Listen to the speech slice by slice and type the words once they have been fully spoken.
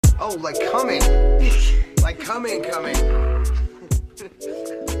Oh, like coming. Like coming. Wow,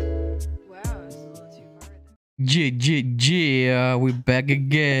 it's a little too far. Yeah, we back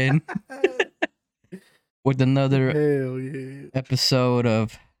again with another Hell yeah. episode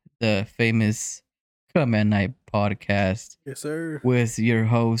of the famous Come at Night podcast Yes, sir. with your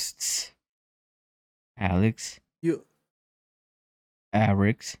hosts, Alex, You.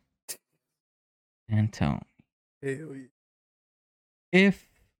 Arix, and Tony. Hell yeah. If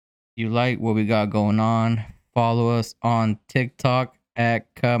you like what we got going on, follow us on TikTok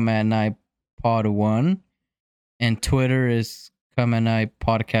at Come at Night Pod 1, and Twitter is Come at Night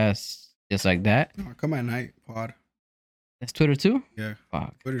Podcast, just like that. Oh, Come at Night Pod. That's Twitter too. Yeah.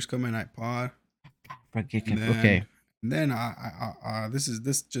 Fuck. Twitter's Come at Night Pod. Forget. And then, Okay, And then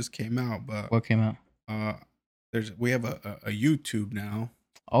this just came out, but what came out? we have a YouTube now.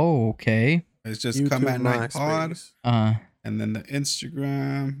 Oh, okay. It's just Come at Night Pod, Uh, and then the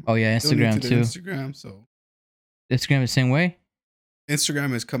Instagram. oh yeah, Still new Instagram to the too. Instagram. So Instagram the same way.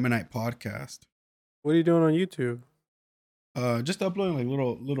 Instagram is Come at Night Podcast. What are you doing on YouTube? Just uploading like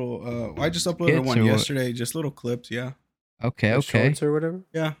little. I just uploaded Skits one or what? yesterday. Just little clips. Yeah. Okay, Like okay. Shorts or whatever?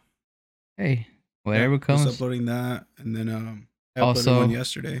 Yeah. Hey, whatever Yeah, comes. Just uploading that, and then I uploaded Also- one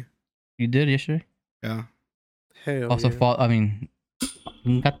yesterday. You did yesterday. Yeah. Hell Also, yeah. follow. I mean,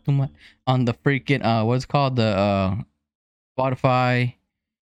 not too much on the freaking what's it called, the Spotify,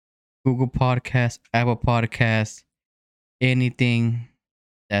 Google Podcast, Apple Podcast, anything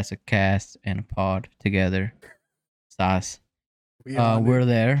that's a cast and a pod together. Sauce. We on We're it.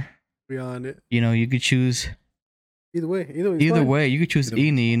 there. We on it. You know, you could choose Either way. either way. You could choose Either-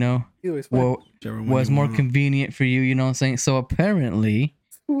 any. You know, Either way's fine. well, Whichever one what's you more want. convenient for you. You know what I'm saying? So apparently,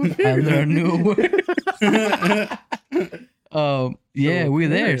 I learned new word. Yeah, we're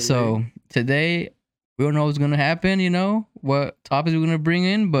there. So today we don't know what's gonna happen. You know what topics we're gonna bring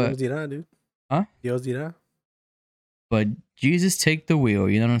in, Dios but dirá, dude. Huh? Dios dirá. Jesus take the wheel.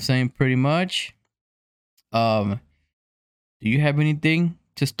 You know what I'm saying? Pretty much. Do you have anything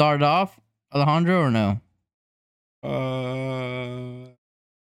to start off, Alejandro, or no?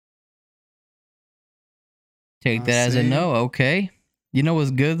 Take I'll that as a say- no. Okay. You know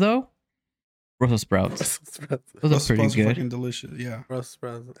what's good though? Brussels sprouts. Brussels sprouts. Those Brussels are pretty sprouts good. Fucking delicious. Yeah. Brussels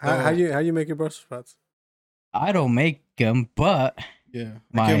sprouts. How you make your Brussels sprouts? I don't make them, but Yeah.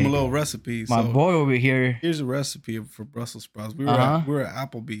 My- I give him a little recipe. my so boy over here. here's a recipe for Brussels sprouts. We Uh-huh. were at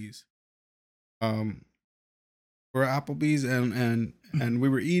Applebee's. We're at Applebee's and we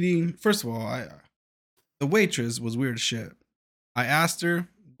were eating. First of all, the waitress was weird as shit. I asked her.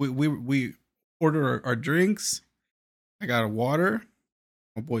 We ordered our drinks. I got a water.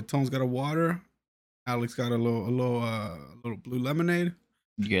 My boy Tone's got a water. Alex got a little blue lemonade.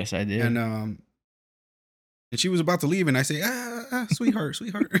 Yes, I did. And she was about to leave, and I say, sweetheart.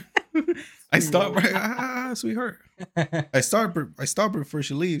 I stop right, sweetheart. I stop her before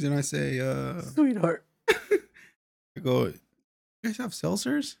she leaves, and I say, Sweetheart. I go, you guys have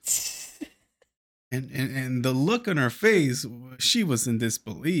seltzers? And the look on her face, she was in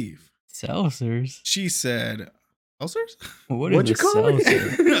disbelief. Seltzers? She said, seltzers? What What'd is you a call me?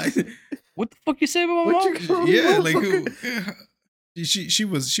 seltzer? What the fuck you say about my What you mom? call me? Yeah, like motherfucker?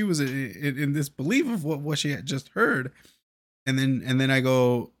 she was in disbelief of what she had just heard, and then I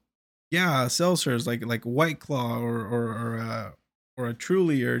go, yeah, seltzers like White Claw or a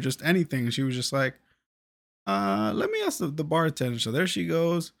Truly or just anything. And she was just like, let me ask the bartender. So there she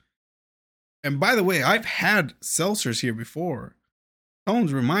goes. And by the way, I've had seltzers here before.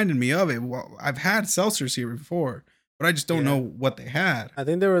 Tones reminded me of it. Well, I've had seltzers here before, but I just don't Yeah. know what they had. I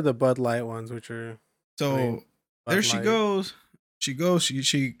think they were the Bud Light ones, which are So mean, Bud there she Light. goes. She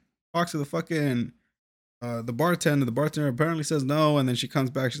talks to the fucking the bartender. The bartender apparently says no, and then she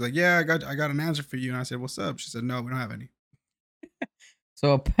comes back. She's like, "Yeah, I got an answer for you." And I said, "What's up?" She said, "No, we don't have any."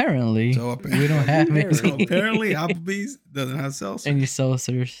 So apparently, So we don't have any. So apparently, Applebee's doesn't have seltzer. any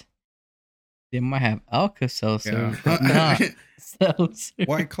seltzers. They might have Alka seltzer, Yeah. but not seltzer.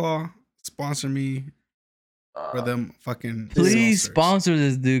 White Claw, sponsor me for them fucking. Please seltzers. sponsor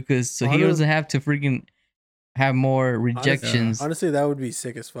this dude, because so he Honest- doesn't have to freaking have more rejections. Honestly, that would be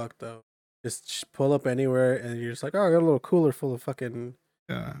sick as fuck though. Just pull up anywhere and you're just like, oh, I got a little cooler full of fucking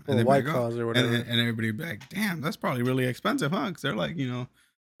Yeah, full of they'd be White like, "Oh." Claws or whatever. And everybody be like, "Damn, that's probably really expensive, huh?" Because they're like,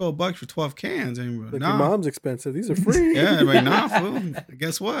 $12 for 12 cans. And like, nah. your mom's expensive. These are free. Yeah, I'm like, nah, fool.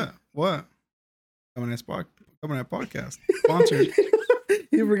 Guess what? What? Coming at podcast. Sponsored.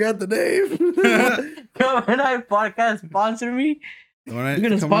 You forgot the name. Come on, I podcast sponsor me. When I You're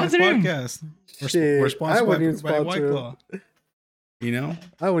gonna come on this sponsor him? podcast. Shit, We're I sponsored wouldn't by even White sponsor him. Claw. You know?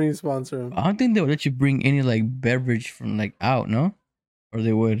 I wouldn't even sponsor him. I don't think they would let you bring any like beverage from like out. No, or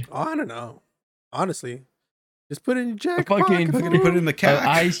they would. Oh, I don't know. Honestly, just put it in your jacket fucking- pocket. Fucking put it in the cack.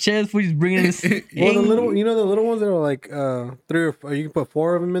 Ice chest, fool, just bringing this. Well, the little, you know, the little ones that are like 3 or 4, you can put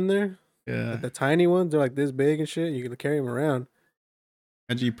 4 of them in there. Yeah. Like the tiny ones, they're like this big and shit. You can carry them around.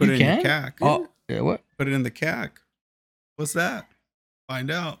 Imagine you put You it in can? your cack. Oh, yeah, what? Put it in the cack. What's that?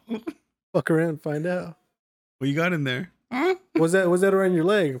 Find out. Fuck around, and find out. What you got in there? Huh? Was that around your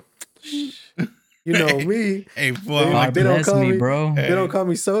leg? You know me. Hey, fool. They I'm God like, they don't bless call me, me- bro. They don't call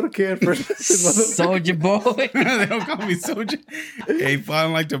me soda can for Soldier boy. they don't call me soldier. Hey, fool, I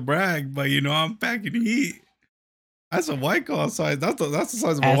don't like to brag, but you know I'm packing heat. That's a White Claw size. That's the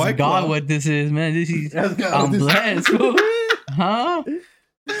size of a Ask White God Claw. what this is, man. This is Ask God I'm what this is. blessed, fool. Huh?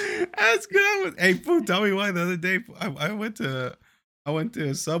 That's good. Hey, fool, tell me why the other day I went to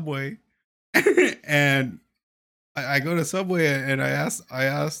a Subway and I go to Subway and I asked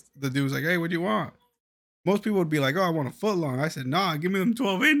the dude, was like, hey, what do you want? Most people would be like, oh, I want a foot long. I said, nah, give me them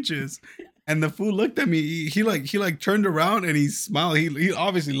 12 inches. And the fool looked at me. He like turned around and he smiled. He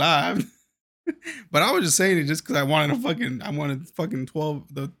obviously laughed. But I was just saying it just because I wanted fucking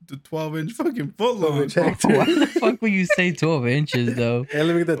 12-inch fucking foot long. 12-inch hector. Why the fuck would you say 12 inches though? Hey,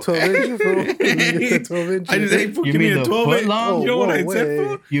 let me get that 12 inches, fool. Let me get that 12 inches. I just, hey, fool, You give me mean a the 12 foot inch. long? You know what I Whoa, said, wait.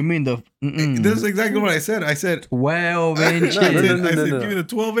 fool? You mean the This is exactly what I said. I said 12 I inches? said, No. give me the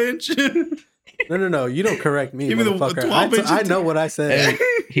 12 inch. No. You don't correct me, Give me the motherfucker. 12 inches. I know what I said. Hey,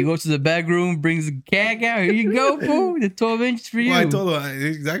 he goes to the back room, brings the cag out. Here you go, fool. The 12 inches for you. Well, I told him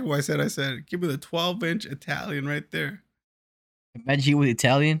exactly what I said. I said, give me the 12-inch Italian right there. Imagine he was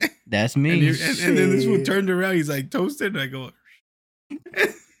Italian. That's And, me. and then this fool Shit. turned around. He's like, toasted. And I go,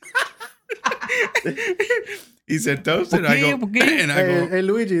 he said, toasted. I go, Okay. and I Hey, go, hey,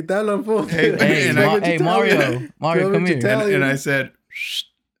 Luigi, that on fool. Hey, Hey, and I- hey, Mario, come here. and I said, shh,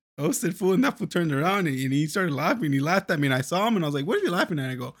 toasted fool. And that fool turned around and he started laughing. He laughed at me and I saw him and I was like, what are you laughing at?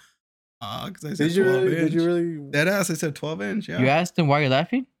 And I go, because I said Did you 12 really? inch. Did you really? That ass, I said 12 inch. Yeah. You asked him why you're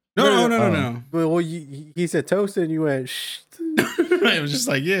laughing? No. Well, he said toasted, and you went shh. It was just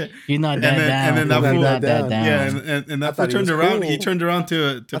like, yeah. You're not And that then- down. and then You're that fool- not that down. Yeah, and I that fool thought he turned was around. cool. He turned around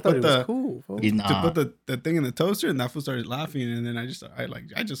to I thought put it the was cool. Fool. He's to not. put the thing in the toaster, and that fool started laughing, and then I just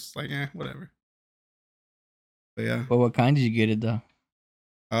whatever. But yeah, But what kind did you get it though?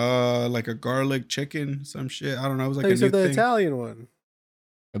 like a garlic chicken, some shit. I don't know. It was like Hey, a you new said the thing. Italian one.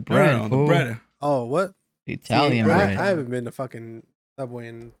 The No, bread. no, the fool. bread. Oh, what? The Italian See, bread. I haven't been to fucking Subway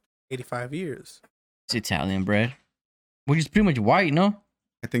in 85 years. It's Italian bread, which is pretty much white, no?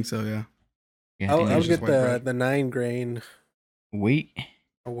 I think so. Yeah. Yeah, I I think would it's just get white bread. the 9 grain wheat.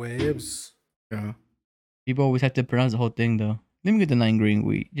 waves. Yeah. People always have to pronounce the whole thing though. Let me get the 9 grain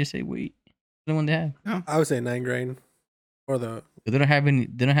wheat. Just say wheat. The one they have. I would say 9 grain, or the They don't have any.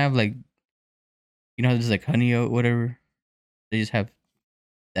 They don't have like, you know, how there's like honey oat, whatever. They just have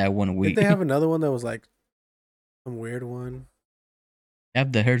that one Did wheat. they have another one that was like some weird one? They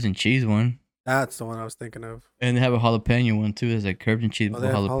have the herbs and cheese one, That's the one I was thinking of. and they have a jalapeno one too. There's like herbs and cheese Oh, with they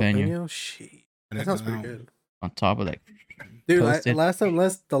have jalapeno jalapeno. Shit, I that didn't sounds know. pretty good. on top of like. Dude, Toasted. the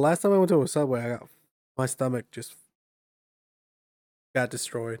last time I went to a Subway, my stomach just got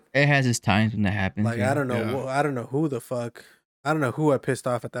destroyed. It has its times when that happens. Like yeah. I don't know, Yeah. I don't know who the fuck, I don't know who I pissed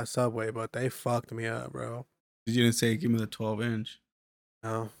off at that Subway, but they fucked me up, bro. You didn't say give me the 12-inch.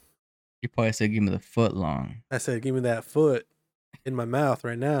 No, You probably said give me the foot long. I said give me that foot in my mouth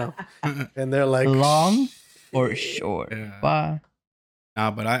right now, and they're like Long or "Shit." short? Yeah. Bye.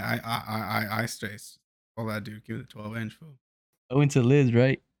 Nah, but I straight all that dude. Give me the 12-inch fool. I went to Liz,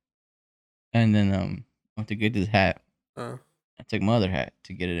 right? And then I went to get this hat. Uh, I took my other hat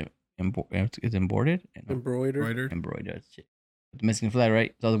to get it it's embroidered and embroidered. Embroidered. embroidered shit. With the Mexican flag,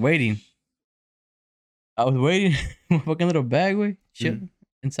 right? So I was waiting. My fucking little bag way, chilling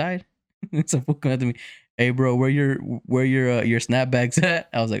inside. Some fool come up to me. Hey bro, where your snapbacks at?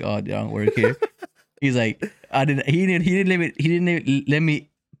 I was like, oh dude, I don't work here. He's like, he didn't let me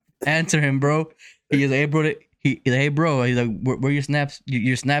answer him, bro. He was like, hey bro, he's like, hey bro, he's like, where your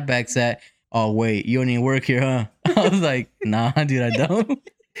snapbacks at? Oh wait, you don't even work here, huh? I was like, nah, dude, I don't.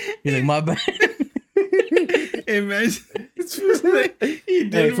 He's like, my bad. Imagine this was like, he Hey,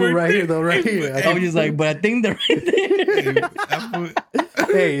 did fool, work right there. here though, right here. I was just like, but I think they're right there. That fool-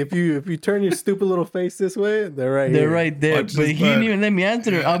 Hey, if you turn your stupid little face this way, they're right They're here. right there. Watch But this he didn't bud. even let me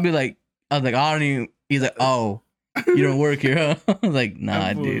answer it. Yeah. I was like, I don't even. He's like, oh, you don't work here, huh? I was like, nah,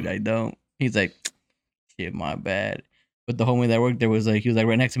 That fool. dude, I don't. He's like, shit, my bad. But the homie that worked there was like, he was like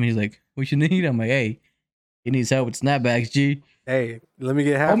right next to me. He's like, what you need? I'm like, hey, he needs help with snapbacks, G. Hey, let me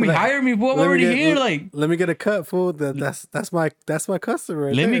get half. Homie, of that. hire me, fool. I'm Let me already get- here. Like, Let me get a cut, fool. That's my customer.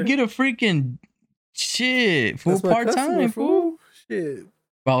 Right let me there. get a freaking shit, full That's my part customer, time, fool. Shit.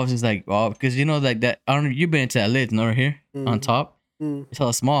 But I was just like, oh, because you know, like that. I don't know. You've been into that lid, over here on Mhm. top. Mm. It's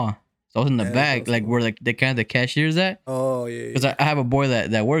all small. So I was in the Yeah, it's back, all like small. where like the kind of the cashier's at. Oh yeah. Because I have a boy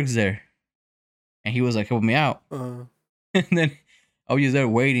that works there, and he was like helping me out. And then I was just there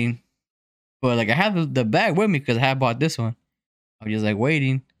waiting, but like I had the bag with me because I had bought this one. I was just like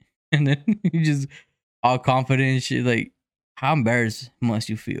waiting, and then you just all confident and shit. Like, how embarrassed must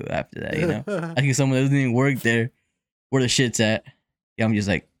you feel after that? You know, I think someone that doesn't even work there, where the shit's at. Yeah, I'm just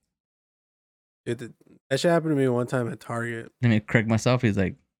like, That shit happened to me one time at Target. let me correct myself. He's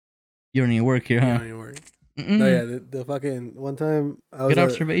like, you don't even work here, Yeah, huh? don't even worry. Mm-mm. No, yeah, the fucking one time I was Good at,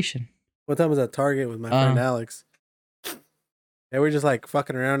 observation. one time I was at Target with my friend Alex. And we're just like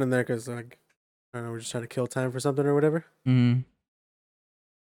fucking around in there because like I don't know, we're just trying to kill time for something or whatever. Mm.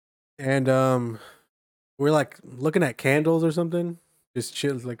 And we're like looking at candles or something, just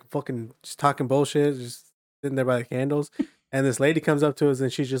chill, like fucking just talking bullshit, just sitting there by the candles. And this lady comes up to us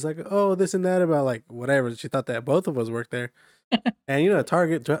and she's just like, "Oh, this and that about like whatever." She thought that both of us worked there. And you know,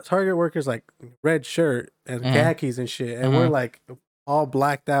 Target workers like red shirt and khakis and shit, and we're like all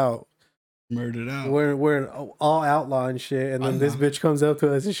blacked out. Murdered out. We're all outlaw and shit. And then this bitch comes up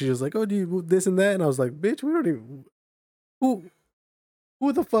to us and she's just like, "Oh, do you this and that?" And I was like, "Bitch, we don't even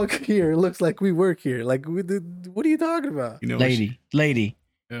who the fuck here looks like we work here? Like, what are you talking about?" You know, Lady.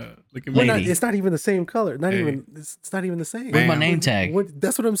 Yeah, look at We're me. not, Lady. it's not even the same color. Not Hey. even. It's not even the same. Where's my Man. name tag?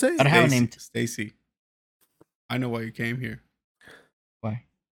 That's what I'm saying. I don't have a name. Stacy. I know why you came here. Why?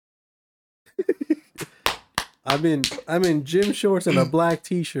 I'm in gym shorts and a black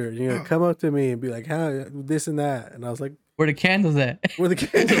t-shirt. You know, come up to me and be like, "How this and that?" And I was like, Where the candles at? "Where the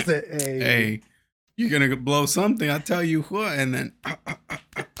candles at?" Hey, Hey, you're gonna blow something. I tell you what, and then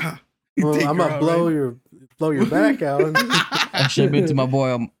well, take I'm her gonna out, blow right? your back out. I should have been to my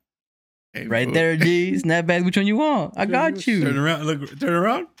boy. Hey, Right fool. there, G. Snapback. Which one you want? I got Turn you. around. Look. Turn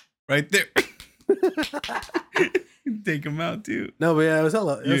around. Right there. Take him out too. No, but yeah, it was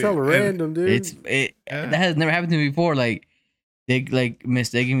hella random, dude. That has never happened to me before. Like they like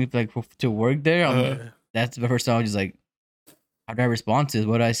mistaking me like to work there. That's the first time I was just like, how do I respond to this?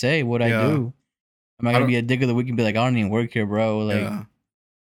 What do I say? What do I Yeah. do? Am I I gonna don't- be a dick of the week and be like, I don't even work here, bro? Like Yeah.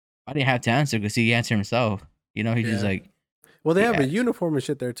 I didn't have to answer because he answered himself. You know, he's just Yeah. like, Well, they have Yeah. a uniform and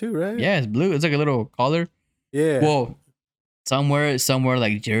shit there too, right? yeah, it's blue. It's like a little collar. Yeah. Well, somewhere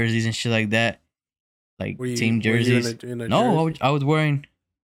like jerseys and shit like that, like Were you- team were you jerseys. in a No, jersey? I was wearing.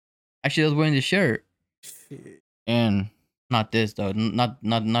 Actually, I was wearing the shirt, and not this though. Not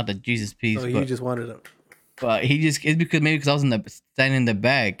the Jesus piece. So but, you just wanted to. but he just it's because maybe because I was standing in the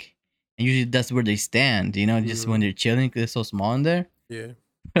back, and usually that's where they stand. You know, just when they're chilling because it's so small in there. Yeah.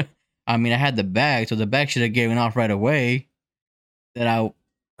 I mean, I had the bag, so the bag should have given off right away. That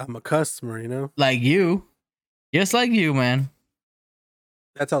I'm a customer, you know. like you, just like you, man.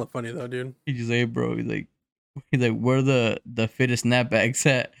 That's hella funny though, dude. He just like, bro, he's like, where the fittest snapbacks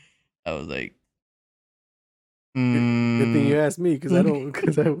at? I was like, Good thing you asked me because I don't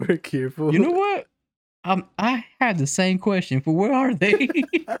because I work here. Fool. You know what? I had the same question. For where are they?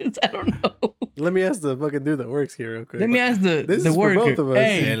 'Cause I don't know. Let me ask the fucking dude that works here real quick. Let me ask This the is for worker. both of us.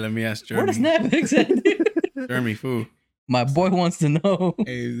 Hey, Hey, let me ask where the Jeremy. snapbacks at? dude? Jeremy, fool. My boy wants to know.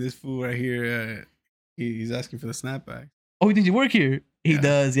 Hey, this fool right here. He's asking for the snapback. Oh, did you work here? He Yeah.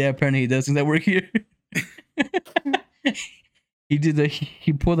 does. Yeah, apparently he does. Since I work here. He did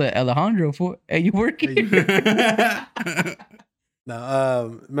he pulled a Alejandro for. Hey, you work here?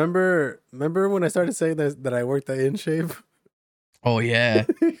 No, remember when I started saying that I worked at InShape? Oh yeah.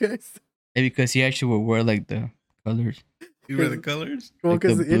 Yes. Maybe because he actually would wear like the colors. You wear the colors? Well, Like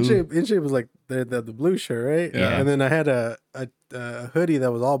the because blue. InShape was like the blue shirt, right? Yeah. And then I had a hoodie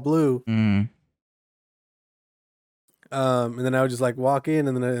that was all blue. Mm. And then I would just like walk in,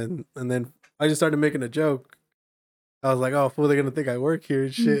 and then I just started making a joke. I was like, "Oh, fool, they're gonna think I work here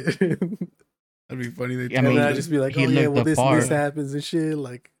and shit." That'd be funny. They I And mean, then I'd just be like, he "Oh yeah, looked well the this part. happens and shit."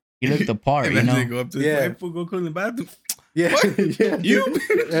 Like, He looked the part, you Imagine they know. go up to Yeah. hey, fool, go clean the bathroom. yeah, What? yeah, You?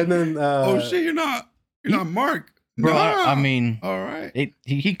 And then, Oh shit, you're not Mark. Bro, I Nah. mean, All right.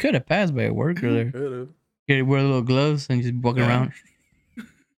 he could have passed by a worker there. could've. Could wear little gloves and just walking Yeah. around.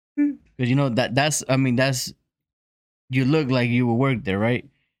 Because you know that's you look like you would work there, right?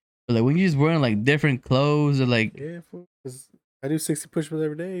 But like when you're just wearing like different clothes or like Yeah, fool. 'Cause I do 60 push-ups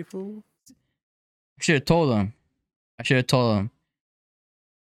every day, fool. I should have told him.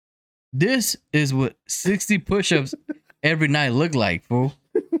 This is what 60 push-ups every night look like, fool.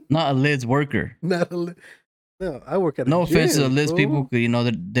 Not a Lids worker. Not a no. I work at a No offense to the gym, Lids fool. people, 'cause you know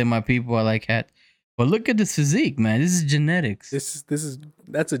they're my people. I like hat. But look at this physique, man. This is genetics.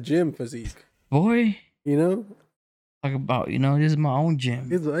 That's a gym physique. Boy, You know, Talk about, this is my own gym.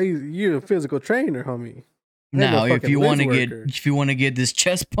 You're a physical trainer, homie. Now, no if fucking you want to Liz get worker. if you want to get this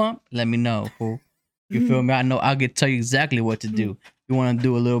chest pump, let me know, fool. You feel me? I know I'll tell you exactly what to do. You want to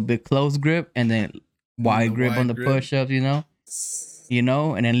do a little bit close grip and then wide grip on the grip. push-ups,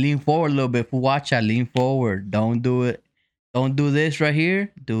 and then lean forward a little bit. Watch out, lean forward. Don't do it. Don't do this right here.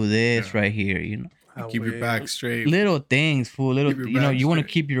 Do this right here. I Keep your back wish. straight. Little things, fool. Keep your back You want to straight.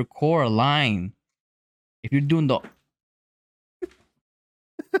 keep your core aligned. If you're doing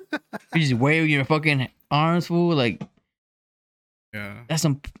you just wave your fucking arms, fool. Like Yeah. that's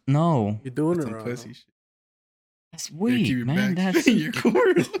no. You're doing That's it some wrong. pussy shit. That's You gotta weak, keep your man. back That's your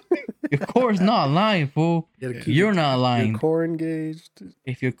core. your core is not aligned, fool. You gotta Yeah. keep You're not your aligned. core engaged.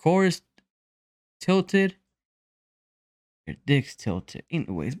 If your core is tilted, your dick's tilted.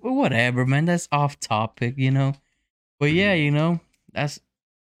 Anyways, but whatever, man. That's off topic, But yeah, that's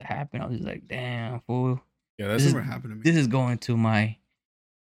happened. I was just like, damn, fool. Yeah, that's This never is- happened to me. This is going to my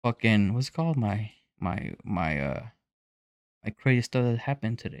fucking what's it called my crazy stuff that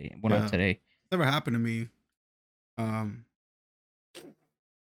happened today. What Yeah. today? It's never happened to me. I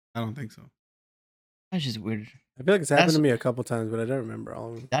don't think so. That's just weird. I feel like it's happened That's- to me a couple times, but I don't remember all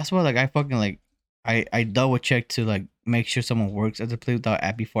of them. That's why I fucking I double check to make sure someone works at the place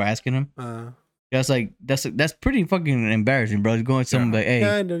before asking them. That's pretty fucking embarrassing, bro. Going to someone like, hey,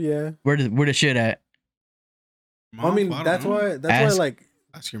 Kind of, yeah. where the shit at? I mean, don't that's know. why. That's Ask- why, like,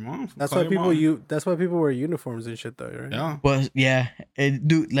 Ask your mom. that's Call why your mom. That's why people wear uniforms and shit, though, right? Yeah. But yeah, it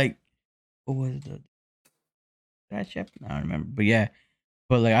dude what was the that chef? I don't remember. But yeah,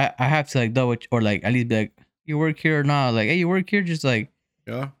 but I have to double or at least be like, you work here or not? Like, hey, you work here? Just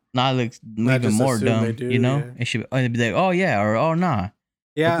Yeah. not look even just more assume dumb, they do, you know? yeah. It should be like, oh yeah, or oh nah.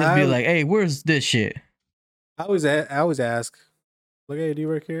 Yeah, Just be like, hey, where's this shit? I always ask, like, hey, do you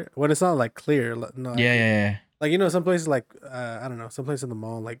work here? When it's not like clear, no, Yeah. Like, some places like I don't know, some places in the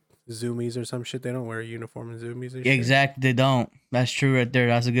mall like Zoomies or some shit, they don't wear a uniform in Zoomies and shit. Exactly, they don't. That's true right there.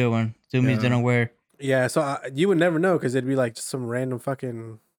 That's a good one. Zoomies, they Yeah. don't wear. Yeah, so you would never know because it'd be like just some random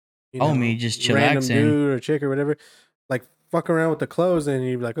fucking Homie just random chillaxing. dude or chick or whatever, like fuck around with the clothes, and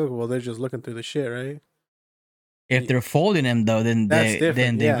you'd be like, oh well, they're just looking through the shit, right? If they're folding them though, then That's they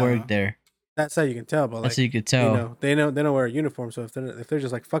different, they yeah. work there. That's how you can tell. But like, That's how you could tell. they don't wear a uniform, so if they're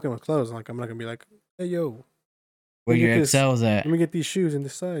just like fucking with clothes, like I'm not gonna be like, hey yo, Where let me your get this- excels at. let me get these shoes in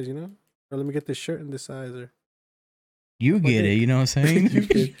this size, or let me get this shirt in this size, or You get it, you know what I'm saying? You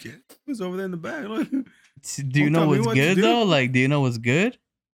get- Who's over there in the back? Look. Do you Don't know tell me what's what to good do. though? Like, do you know what's good?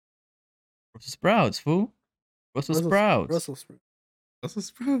 Brussels sprouts, fool. Brussels sprouts. Brussels sprouts, That's a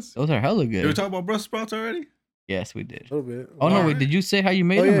surprise. Those are hella Did we good. talk about Brussels sprouts already? Yes, we did. a little bit. Oh no, Alright. wait, did you say how you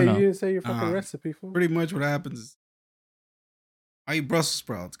made Oh them yeah, or you no? didn't say your fucking Uh, recipe, fool. Pretty much what happens is I eat Brussels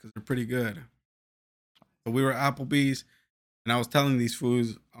sprouts because they're pretty good. So we were at Applebee's and I was telling these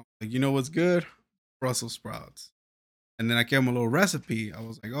fools, like, you know what's good? Brussels sprouts. And then I gave them a little recipe. I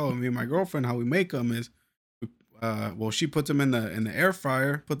was like, oh, me and my girlfriend, how we make them is, she puts them in the air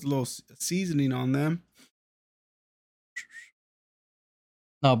fryer, puts a little seasoning on them.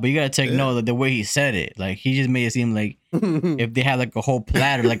 No, but you gotta take Yeah. note of the way he said it. Like he just made it seem like if they had like a whole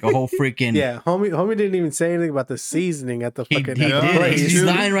platter, like a whole freaking Yeah, homie didn't even say anything about the seasoning at the He, fucking he Yeah, did. place. He's true.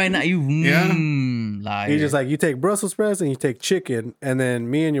 lying right now. You Yeah. liar. He's just like, you take Brussels sprouts and you take chicken, and then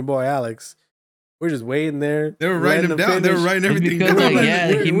me and your boy Alex, we're just waiting there. They were writing them down. They were finish. writing It's everything because down. like, yeah,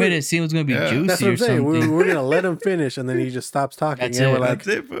 We're- he made we're- it seem it was gonna be Yeah. juicy That's what or I'm saying. something. We're gonna let him finish, and then he just stops talking. That's and it. we're like, That's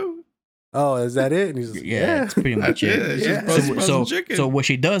it, fool. "Oh, is that it?" And he's just, Yeah, that's pretty much That's it. it. It's Yeah. just Brussels So, sprouts so, and chicken. so what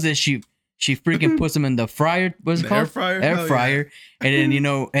she does is she freaking puts them in the fryer. What's it The called? air fryer? Air Hell yeah. fryer. And then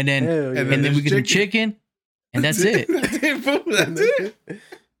and then Hell yeah. and then we there's get some chicken, and that's it. That's it, fool. That's it.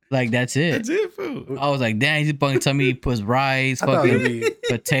 Like that's it. That's it, fool. I was like, damn, he's fucking telling me he puts rice, I thought it'd fucking be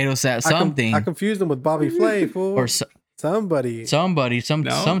potato salad, something, I confused him with Bobby Flay, fool. or somebody. somebody, some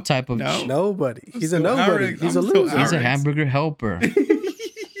No, type of. no. Nobody. I'm He's a still nobody. Aaron. He's I'm a still loser. He's a Aaron. hamburger helper.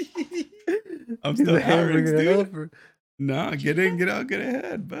 I'm He's still a hamburger dude. helper. Nah, get in, get out, get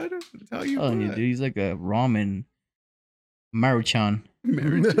ahead, bud. I'll tell you Oh, what. dude, he's like a ramen maruchan.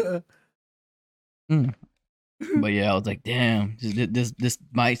 Marriage. But yeah, I was like, damn, this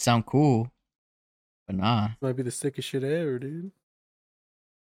might sound cool, but nah. Might be the sickest shit ever, dude.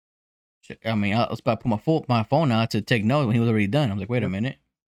 Shit, I mean, I was about to put my phone out to take notes when he was already done. I was like, wait a minute,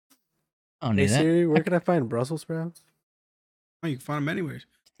 I don't Hey need that. Siri, where can I find Brussels sprouts? Oh, you can find them anywhere.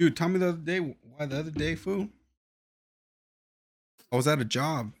 Dude, tell me the other day, fool. I was at a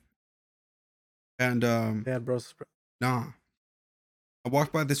job. And They had Brussels sprouts. nah. I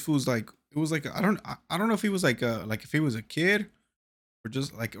walked by this fool's like it was like I don't know if he was like if he was a kid or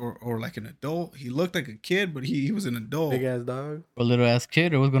just like or like an adult. He looked like a kid, but he was an adult. Big ass dog. A little ass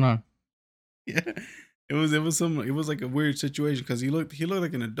kid, or what's going on? Yeah, it was like a weird situation because he looked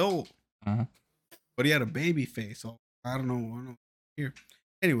like an adult, Uh-huh. but he had a baby face. So I don't know here.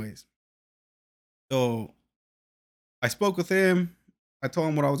 Anyways, so I spoke with him. I told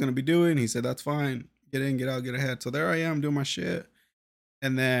him what I was gonna be doing. He said that's fine. Get in, get out, get ahead. So there I am doing my shit,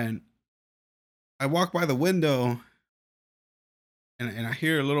 and then I walk by the window, and I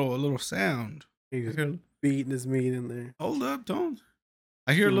hear a little sound. He I was hear, beating his meat in there. hold up, Tones.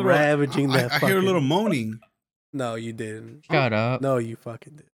 I hear a little Ravaging that I hear a little fucking- moaning, No, you didn't. Shut up. No, you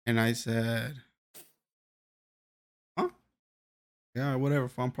fucking did. and I said, "Huh? Yeah, whatever.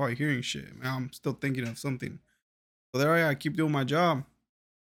 If I'm probably hearing shit, man, I'm still thinking of something." So there I keep doing my job,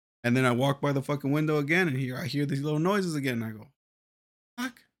 and then I walk by the fucking window again, and I hear these little noises again. And I go,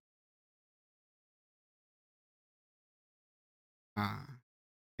 "Fuck."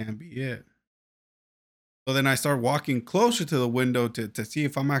 Can't be it. So then I start walking closer to the window to see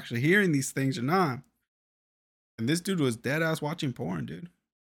if I'm actually hearing these things or not. And this dude was dead ass watching porn, dude.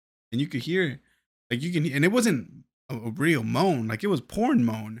 And you could hear it. Like you can, and it wasn't a real moan, like it was porn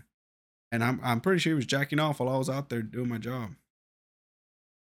moan. And I'm pretty sure he was jacking off while I was out there doing my job.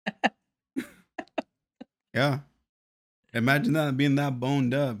 Yeah. Imagine that being that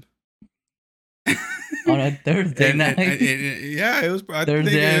boned up. On a Thursday And- night. yeah, it was. I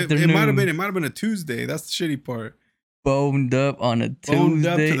Thursday think it might have afternoon. been. It might have been a Tuesday. That's the shitty part. Boned up on a Boned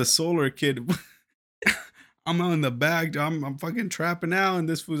up Tuesday. to the solar kid. I'm out in the bag. I'm fucking trapping out, and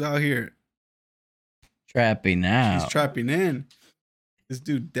this fool's out here. Trapping He's out. trapping in. This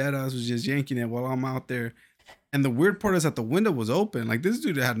dude dead ass was just yanking it while I'm out there. And the weird part is that the window was open. Like this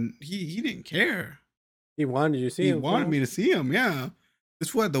dude hadn't. He didn't care. He wanted you to see He him. wanted me to see him. Yeah. This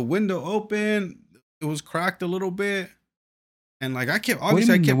fool had the window open. It was cracked a little bit, and like I kept What do you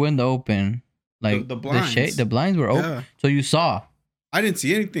obviously I mean the kept. window open? Like the the blinds were open. Yeah. So you saw. I didn't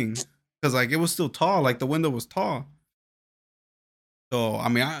see anything because like it was still tall, like the window was tall. So I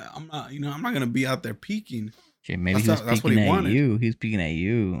mean, I'm not, I'm not gonna be out there peeking. Shit, maybe That's he was what peeking he at wanted. you. He was peeking at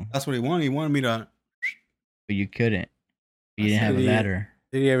you, That's what he wanted. He wanted me to. but you couldn't. You I didn't have a said, ladder.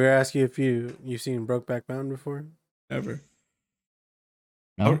 Did he ever ask you if you've seen Brokeback Mountain before? Never.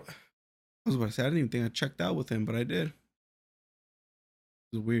 No. I was about to say I didn't even think I checked out with him, but I did.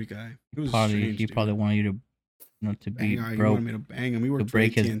 He was a weird guy. He was Probably strange, he dude. probably wanted you to, to be Bang out. He broke. wanted me to bang him. He worked for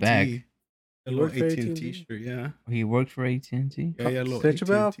break his AT&T. back. A He little worked for AT&T AT&T? shirt, yeah. He worked for AT&T. Yeah, a little Snitch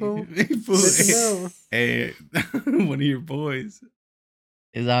about, AT&T. fool. Fool. Snitch about. Hey, one of your boys.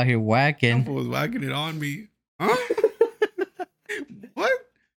 Is out here That whacking. fool was whacking it on me. Huh? What?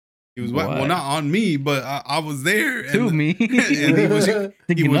 He was well, What? not on me, but I was there. To me. And he was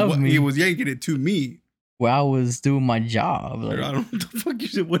Thinking of me. he was yanking it to me. Well, I was doing my job. Sir, Like, I don't know what the fuck you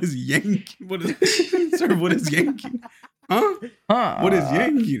said. What is yanking? What is sir? What is yanking? Huh? huh? What is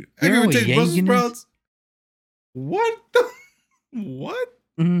yanking? Have you know ever what tasted Brussels yanking is? sprouts? What? What?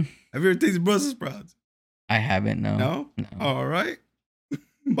 Mm, Have you ever tasted Brussels sprouts? I haven't. No. No. No. All right. I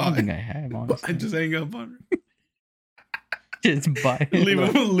don't think Bye. I have. Bye. Honestly. Just hang up on her. Just buy it. leave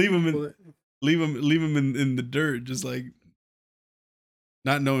him. Leave him in. Well, Leave him in the dirt. Just like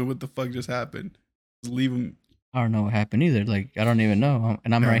not knowing what the fuck just happened. Just leave him. I don't know what happened either. Like I don't even know,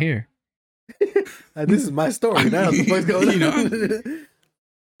 and I'm Yeah. right here. this is my story now. What the fuck's going on? You know?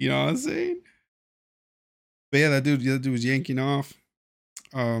 You know what I'm saying? But yeah, that dude was yanking off.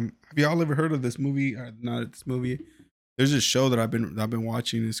 Have y'all ever heard of this movie? Or not this movie. There's this show that I've been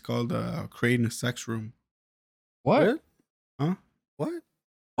watching. It's called Creating a Sex Room. What? Huh? What?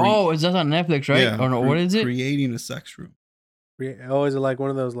 Oh, is that on Netflix, right? Yeah, Or no, what is it? Creating a Sex Room. Oh, is it like one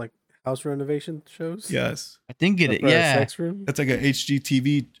of those like house renovation shows? Yes. I think it. Or a Yeah, sex room. That's like a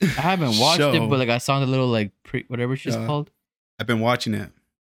HGTV. I haven't watched show. it, but like I saw the little like whatever she's Yeah. called. I've been watching it.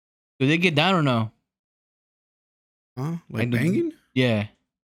 Do they get down or no? Huh? Like Like the- banging? Yeah.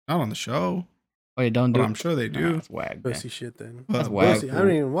 Not on the show. Oh, you don't do. But I'm sure they Nah, do. that's whack. Pussy shit then. But- That's but- whack. Pussy. I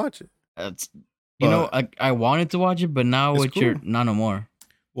don't even watch it. That's you know I wanted to watch it, but now It's with your cool. not no more.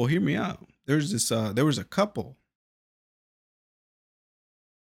 Well, hear me out. There's this there was a couple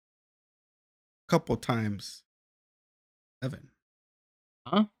times 7.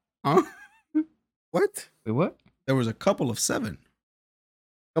 Huh? Huh? What? Wait, what? There was a couple of 7.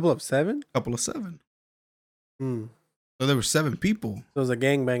 Couple of 7? Couple of 7. Hmm. So there were 7 people. So it was a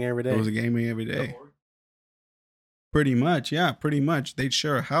gangbang every day. There was a gaming every day. Pretty much, yeah, pretty much. They'd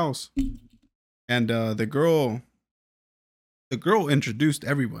share a house. And the girl introduced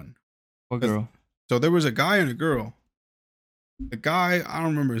everyone. What Cause- girl? So there was a guy and a girl. The guy, I don't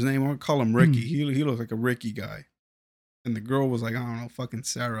remember his name. I'll call him Ricky. He looks like a Ricky guy. and the girl was like, I don't know, fucking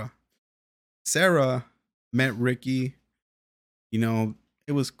Sarah. Sarah met Ricky. You know,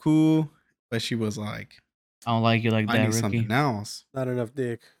 it was cool, but she was like, I don't like you like I that, need Ricky. something else. Not enough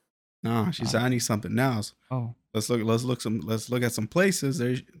dick. Nah, she said, I need something else. Oh, Let's look at some places.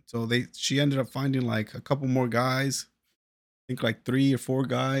 She ended up finding like a couple more guys. I think like 3 or 4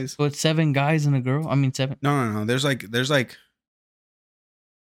 guys. so it's 7 guys and a girl. I mean 7. No. There's like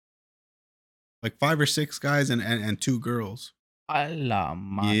 5 or 6 guys and 2 girls.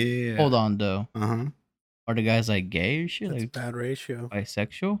 Alamak. Yeah. Hold on though. Uh-huh. Are the guys like gay or shit? That's Like bad ratio.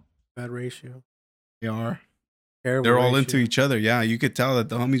 bisexual? Bad ratio. They are. Terrible They're all ratio. into each other. Yeah, you could tell that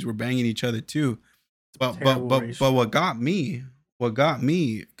the homies were banging each other too. But Terrible ratio. what got me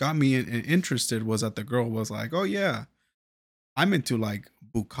interested was that the girl was like, "Oh yeah, I'm into like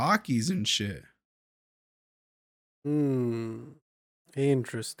bukkakis and shit."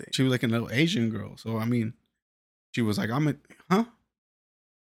 Interesting. She was like a little Asian girl, so I mean, she was like, "I'm a huh."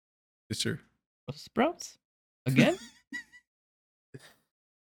 It's her. Sprouts? Again?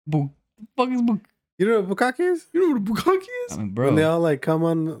 Book. Fuck is book? You know what bukkake is? You know what a bukkake is? I mean, When they bro, all like come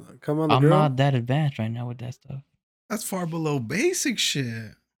on the I'm girl. not that advanced right now with that stuff. That's far below basic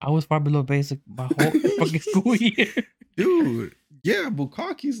shit, I was far below basic my whole fucking school year. dude. Yeah,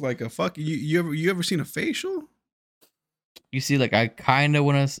 bukkake's like a fucking. You ever seen a facial? You see, like I kind of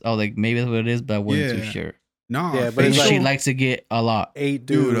want to. Oh, like maybe that's what it is, but I wasn't too Yeah. sure. Nah, Yeah, yeah, but it's But like- she likes to get a lot. 8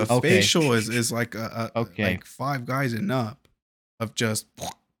 dude, dudes. a Okay. facial is like a Okay. like 5 guys and up of just.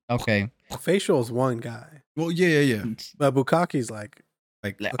 Okay, A facial is one guy, Well, yeah. but bukkake's like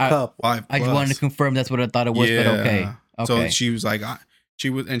Like a I- couple. 5. I just wanted to plus. confirm that's what I thought it was, but okay. So Okay. she was like, she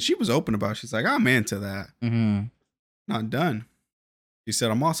was open about it. She's like, I'm into that. Mm-hmm. Not done. She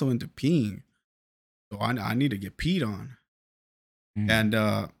said, I'm also into peeing. So I need to get peed on. Mm-hmm. And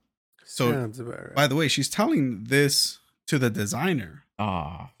so, Sounds about right. by the way, she's telling this to the designer.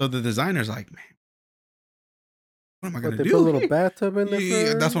 Ah, So the designer's like, man, what am I What, going they to put do? a little bathtub in there for Yeah,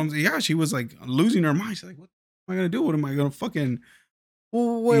 her? that's what I'm saying. Yeah, she was like losing her mind. She's like, what am I going to do? What am I going to fucking,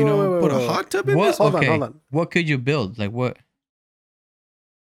 Well, wait, you wait, know, wait, put wait, a wait. hot tub in What? this? Hold Okay. on. what could you build? Like what?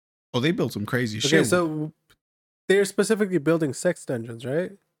 Oh, they built some crazy Okay, shit. so they're specifically building sex dungeons,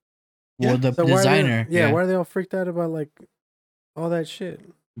 right? Well, Yeah. the So why are they- designer. yeah, why are they all freaked out about like all that shit?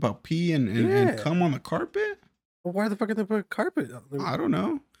 About pee and Yeah. cum on the carpet? Well, why the fuck are they put carpet? I don't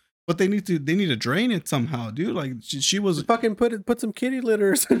know. But they need to drain it somehow, dude. Like she was Just fucking put some kitty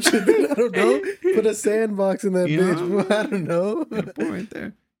litter or some shit. Dude. I don't know. Put a sandbox in that You bitch. know? I don't know. Good point right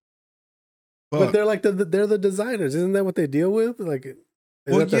there. But they're like they're the designers. Isn't that what they deal with? Like, is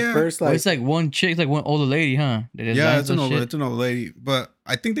Well, that the yeah. first Well, like? it's like one chick, like one older lady, huh? That yeah, designs it's an the old, shit. it's an old lady. But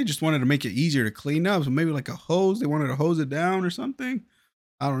I think they just wanted to make it easier to clean up. So maybe like a hose. They wanted to hose it down or something.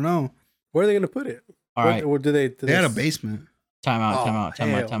 I don't know. Where are they gonna put it? All right, Or do they? They had a basement. time out. Oh,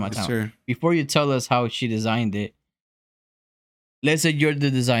 hell Yes, sir. Before you tell us how she designed it, let's say you're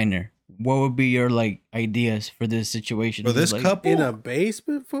the designer. What would be your like ideas for this situation? For this Like, couple, In a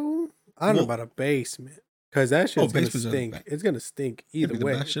basement, fool? I don't know Well- about a basement. Cause that shit's gonna basements are stink. bad. It's gonna stink it'd either be the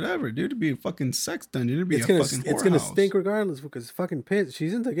way. best shit ever, dude. It'd be a fucking sex dungeon. It'd be It's a gonna fucking it's gonna whorehouse. stink regardless because fucking pissed.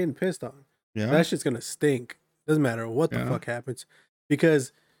 She's into getting pissed on. Yeah. That shit's gonna stink. Doesn't matter what the Yeah. fuck happens.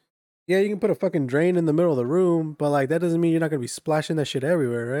 Because yeah, you can put a fucking drain in the middle of the room, but like that doesn't mean you're not gonna be splashing that shit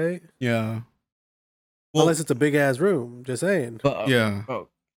everywhere, right? Yeah. Well, Unless it's a big ass room. Just saying. But, yeah.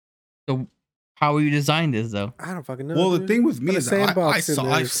 So how will you design this though? I don't fucking know. Well, the dude. thing with me Put a is I sandbox in saw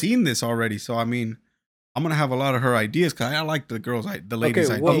there. I've seen this already. So I mean, I'm gonna have a lot of her ideas because I like the ladies' Okay, ideas.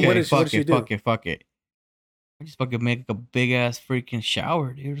 well, Okay, what does fuck she it, do? fuck it. I just fucking make a big ass freaking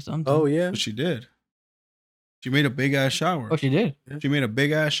shower, dude, or something. Oh yeah. What she did. She made a big ass shower. Oh, she did. She made a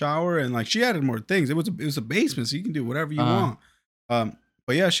big ass shower and like she added more things. It was a basement, so you can do whatever you Uh-huh. want.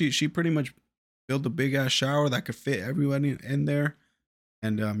 But yeah, she pretty much built a big ass shower that could fit everybody in there,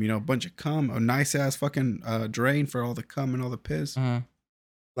 and you know, a bunch of cum, a nice ass fucking drain for all the cum and all the piss. Uh-huh.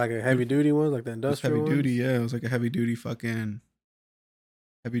 Like a heavy duty one, like the It was industrial heavy duty, ones? yeah. It was like a heavy duty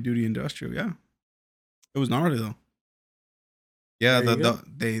industrial, yeah. It was gnarly though. Yeah, There you go.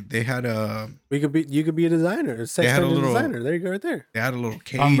 they had a You could be a designer, a sex had a dungeon little- designer. There you go, right there.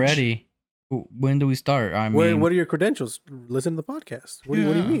 cage. I'm ready. When do we start? I mean, What are your credentials? Listen to the podcast. What do you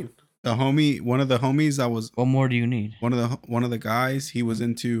Yeah. mean? One of the homies that was what more do you need one of the guys, he was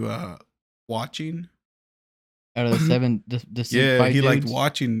into watching. out of the seven? The six Yeah, fight he liked dudes?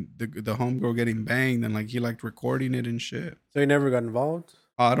 watching the homegirl getting banged, and like he liked recording it and shit. So you never got involved?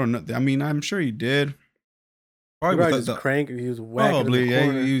 I don't know. I mean, I'm sure he did. He Probably, probably with just crank. He was whacking probably in the yeah.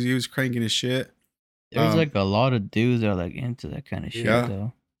 corner. He was cranking his shit. There's um, like a lot of dudes that are like into that kind of shit Yeah.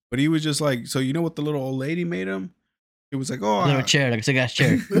 though. But he was just like, so you know what the little old lady made him? It was like, oh, A little chair, like a cigar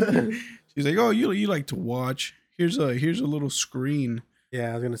chair. she's like, oh, you like to watch. Here's a little screen.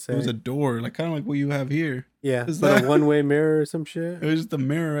 Yeah, I was gonna say. It was a door, like kind of like what you have here. Yeah, Is but that- a one-way mirror or some shit It was just a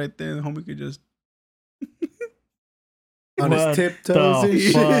mirror right there. The homie could just. on What his tiptoes and the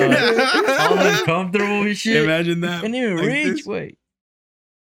shit. fuck? All uncomfortable and shit. Imagine that. Couldn't even Like reach. this. Wait.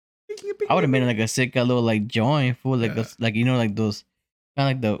 I would have made it like a sick little like joint full like Yeah. like you know like those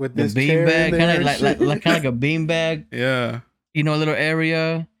kind of like With the this bean chair bag in kind there of and like shit. kind of like a bean bag, Yeah. you know, a little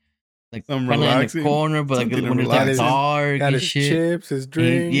area like Some kind of in the relaxing- corner, but like something when it's like relaxing. dark Got and his shit. chips, his And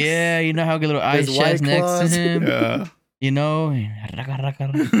drinks. yeah, you know how get little ice His chest White next Claws. to him, Yeah. you know, you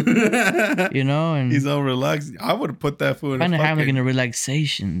know, and He's all relaxed. I would have put that fool in kind a of having like fucking. in a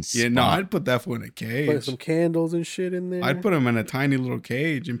relaxation. Yeah, no, spot. I'd put that fool in a Put cage. some candles and shit in there. I'd put him in a tiny little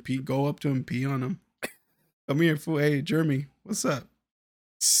cage and go up to him, pee on him. Come here, fool. Hey, Jeremy, what's up?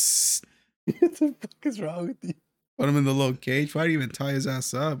 What the fuck is wrong with you? Put him in the little cage. Why'd even tie his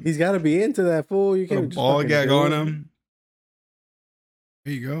ass up? He's got to be into that fool. You Put a can't just ball fucking gag do on it. him.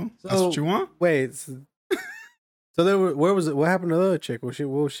 There you go. That's So- what you want? Wait. So there, where was it? What happened to the other chick? What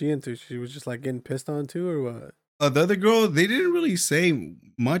was she into? She was just like getting pissed on too, or what? The other girl, they didn't really say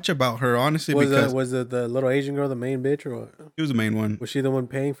much about her, honestly, Was because the little Asian girl the main bitch, or what? she was the main one. Was she the one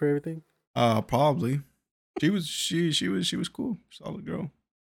paying for everything? Probably. She was cool, solid girl.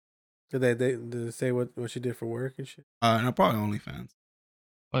 Did they say what she did for work and shit? No, probably OnlyFans.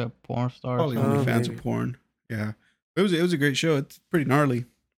 Like a porn star. or Probably something. Oh, OnlyFans maybe. or porn. Yeah, it was a great show. It's pretty gnarly.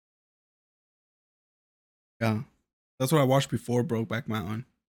 Yeah, that's what I watched before Brokeback Mountain,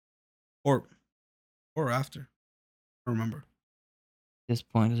 or after. I don't remember. At this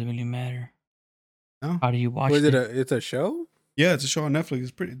point, doesn't really matter. No. How do you watch Was it? it's a show? Yeah, it's a show on Netflix.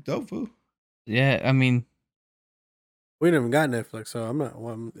 It's pretty dope, fool. Yeah, I mean, We don't even got Netflix, so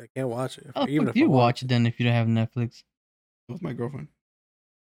I can't watch it. how Even the fuck if do I you want watch it then if you don't have Netflix? With my girlfriend.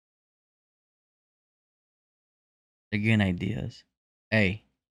 Again, ideas. Hey,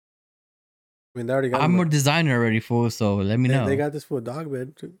 I mean, they already got. I'm them a designer already, fool. So let me know. They got this for a dog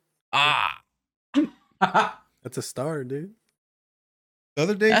bed too. Ah, That's a start, dude. The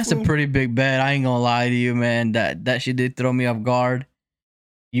other day, that's a fool, pretty big bet. I ain't gonna lie to you, man. That shit did throw me off guard.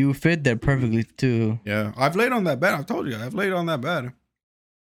 You fit there perfectly too. Yeah, I've laid on that bed. I've told you, I've laid on that bed.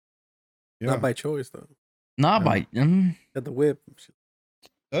 Yeah, Not by choice though. Not Yeah. by Got the whip.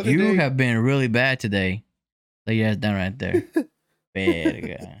 the other you day, have been really bad today. Lay your ass down right there.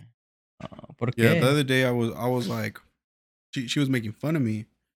 Verga. ¿Por Yeah, qué? the other day I was like, she was making fun of me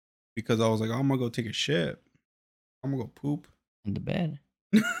because I was like, I'm gonna go take a shit. I'm gonna go poop. In the bed.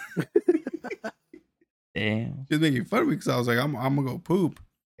 Damn. She was making fun of me because I was like, I'm gonna go poop.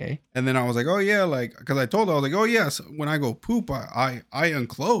 Okay. And then I was like, oh yeah, like because I told her I was like, oh yes, when I go poop, I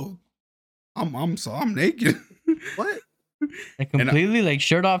unclothe. I'm naked. What? Like completely like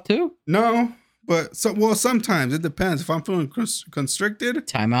shirt off too? No, but sometimes it depends. If I'm feeling constricted,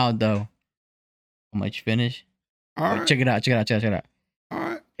 Time out though. How much finish? all right, Check it out. all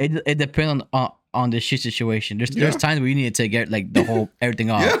right. It depends on the shit situation. There's Yeah. times where you need to take like the whole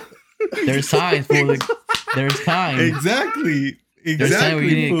everything off. Yeah, There's times for like there's times. exactly, There's times where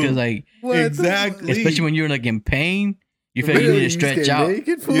you need fool. because like What the Exactly. especially when you're like in pain, you feel like you need to stretch out.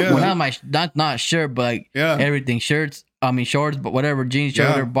 Yeah. Well, not shirt, but like Yeah, everything, shorts, but whatever, jeans,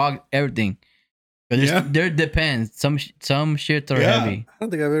 shirt, Yeah. box, everything. But Yeah. there depends. Some shits are Yeah. heavy. I don't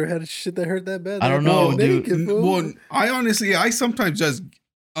think I've ever had a shit that hurt that bad. I don't That know, fucking dude. naked, fool. Well, I sometimes just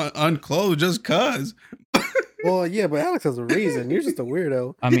unclothe just cause, Well, yeah, but Alex has a reason. You're just a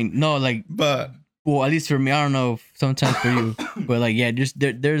weirdo. I mean, no, like, but well, at least for me, I don't know if sometimes for you, but like, yeah, just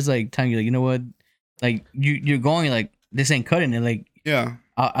there's like time you're like, you know what, like you're going like this ain't cutting it. Like yeah,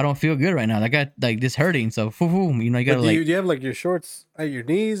 I don't feel good right now. Like I got like this hurting. So you know, you But gotta do, like do you have like your shorts at your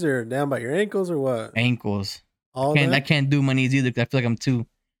knees or down by your ankles or what? ankles. All I that? can't do my knees either because I feel like I'm too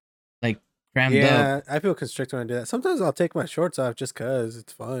like crammed up. Yeah, I feel constricted when I do that. Sometimes I'll take my shorts off just cause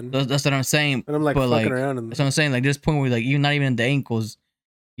it's fun. That's what I'm saying. And I'm like but, fucking like, around and That's what I'm saying. Like there's a point where like you're not even in the ankles.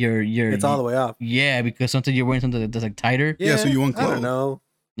 You're it's all the way off. yeah, because sometimes you're wearing something that's like tighter. Yeah, so you I unclothe. don't know.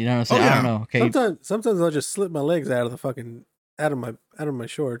 You know what I'm saying? Oh, I yeah. don't know. Okay, Sometimes I'll just slip my legs out of my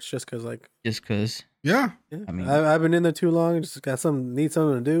shorts just cause like just cause. yeah. yeah. I mean- I've been in there too long and just need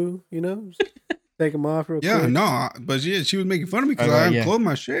something to do, you know? Just take them off real Yeah, quick. no, but yeah, she was making fun of me because Right, I yeah. unclothe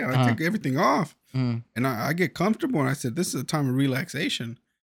my shit. I Uh-huh. take everything off, Mm, and I get comfortable. And I said, "This is a time of relaxation."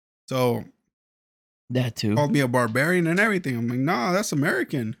 So that too. called me a barbarian and everything. I'm like, nah, that's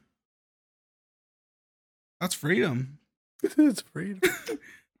American. That's freedom. It's freedom.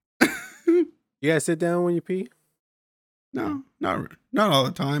 You guys sit down when you pee? No, not all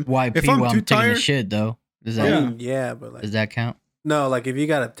the time. Why If pee I'm while too I'm taking tired- the shit though? Does I that mean, yeah, but like does that count? no, like if you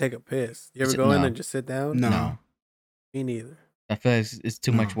gotta take a piss, you ever Is it- go in no. and just sit down? No. No. Me neither. I feel like it's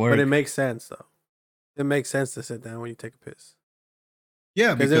too much No. work. But it makes sense though. It makes sense to sit down when you take a piss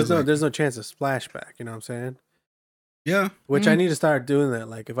Yeah, because because there's no chance of splashback. You know what I'm saying? yeah. Which I Mm. need to start doing that.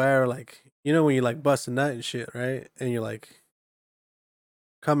 Like if I ever like, you know, when you like bust a nut and shit, right? And you're like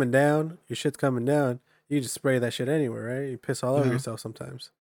coming down, your shit's coming down. You just spray that shit anywhere, right? You piss all over Yeah. yourself sometimes.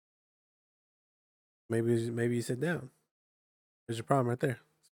 Maybe you sit down. There's your problem right there.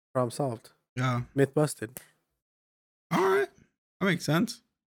 Problem solved. Yeah. Myth busted. All right. That makes sense.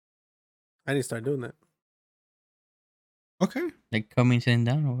 I need to start doing that. Okay. Like coming sitting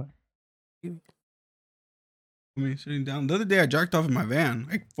down or what? I mean, sitting down. The other day, I jacked off in my van.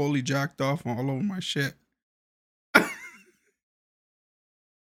 I fully jacked off all over my shit.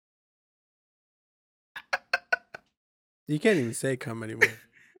 You can't even say come anymore.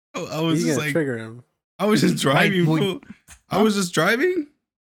 I was You just gonna like, trigger him. I was just driving. boy. Fool. I was just driving.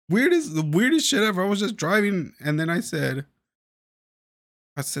 The weirdest shit ever. I was just driving, and then I said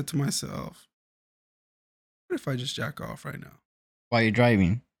to myself, what if I just jack off right now? While you're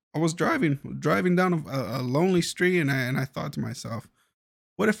driving. I was driving down a lonely street, and I thought to myself,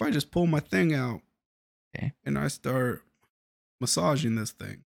 what if I just pull my thing out, Okay. and I start massaging this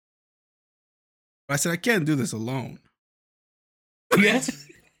thing? But I said I can't do this alone.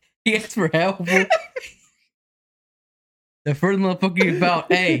 He asked for help. Fool. The first motherfucker you found,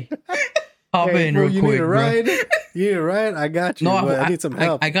 hey, hop Hey, in bro, real you quick, need a bro. ride? You need a ride? I got you. No, but I need some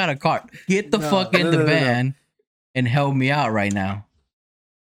help. I got a car. Get the No, fuck in no, the no, no, no. van and help me out right now.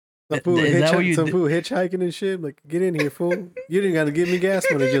 some fool, is that what you some did? fool hitchhiking and shit. Like, get in here, fool. You didn't got to give me gas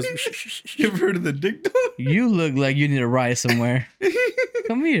money. Just You ever heard of the dick dog? You look like you need a ride somewhere.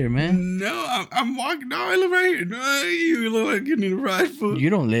 Come here, man. No, I'm walking. No, I live right here. No, you look like you need a ride, fool. You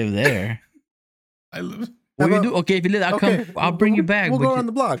don't live there. I live. What How you about- do? Okay, if you live, I'll bring you back. We'll but go you- around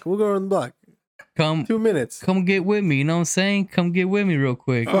the block. We'll go around the block. come 2 minutes. come get with me. You know what I'm saying? Come get with me real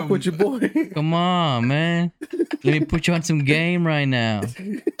quick. Fuck with your boy. Come on, man. Let me put you on some game right now.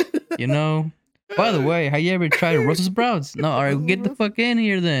 You know? By the way, have you ever tried Russell Sprouts? No, all right, get the fuck in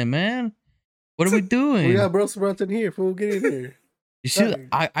here then, man. What are we doing? We got Brussels sprouts in here, fool. Get in here. You see,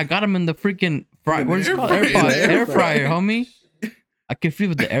 I got them in the freaking fry. In What is the it called? air fryer, in the Air air fryer, fryer. homie. I confused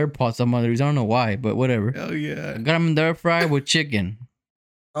with the AirPods some other reason. I don't know why, but whatever. Hell I yeah. got them in the air fryer with chicken.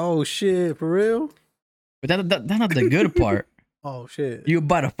 Oh shit, for real? But that's not the good part. Oh shit. You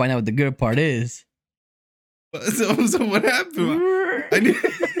about to find out what the good part is. So what happened?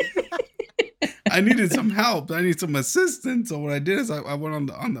 I needed some help. I need some assistance. So what I did is I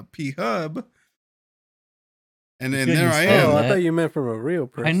went on the P Hub, and then Good, there you I said am. Oh, I that. thought you meant from a real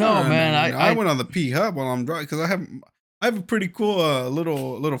person. I know, man. I went on the P Hub while I'm driving because I have a pretty cool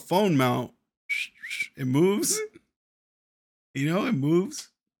little phone mount. It moves. You know, it moves.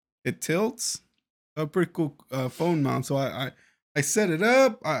 It tilts. A pretty cool phone mount. So I set it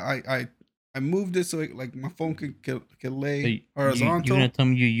up. I moved it so like my phone could lay So you horizontal. gonna tell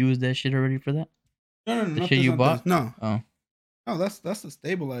me you used that shit already for that? No, the not shit this, you not bought? this. No, Oh, no, that's the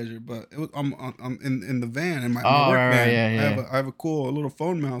stabilizer. But it was I'm in the van in my Oh, work right, van. yeah. I have a cool little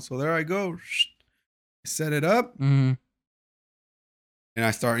phone mount. So there I go. I set it up mm-hmm. and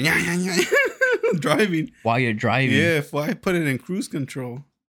I start driving. While you're driving. Yeah, if I put it in cruise control.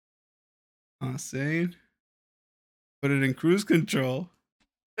 I'm saying, put it in cruise control.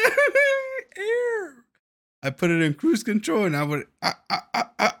 Air. I put it in cruise control, and I would, and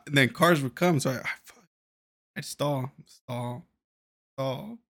then cars would come. So I'd stall.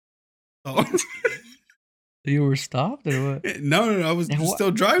 You were stopped or what? No, I was And what-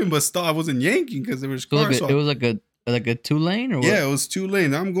 still driving, but stall. I wasn't yanking because there was So cars. it was like a 2-lane or what? Yeah, it was 2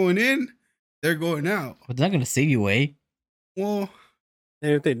 lanes. I'm going in, they're going out. But they're not gonna see you, eh? Well,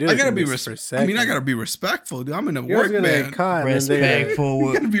 And if they do, I it's gotta gonna be for respectful. I mean, I gotta be respectful, dude. I'm in a You're work gonna van. get caught. And then Respectful.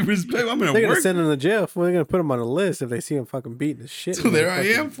 I gotta be respectful. I'm in a they're gonna work. send him to jail. Fool. They're gonna put him on a list if they see him fucking beating the shit. So there I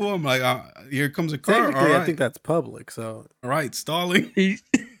am for him. Like, here comes a car. All Technically, right, I think that's public. So all right, stalling.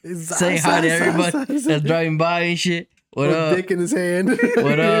 Say hi to everybody that's driving by and shit. What With up? dick in his hand.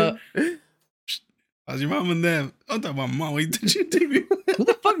 What up? How's your mom and them? I'm talking about mom. Wait, did you take me? Who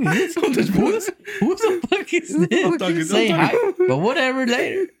the fuck is I'm this? just- Who the fuck is I'm this? talking- Say I'm hi. talking- But whatever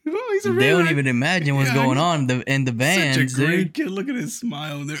later. Oh, he's a They real don't life- even imagine what's Yeah, going I- on in the vans, Such a great dude. kid. Look at his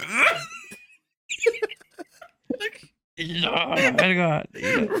smile there. Oh my God.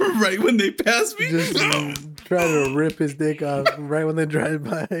 Right when they pass me. Just trying to rip his dick off right when they drive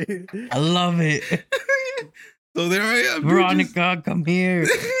by. I love it. So there I am. dude, Veronica, come here.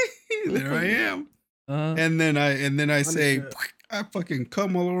 just- there I am. And then I say, Understood. I fucking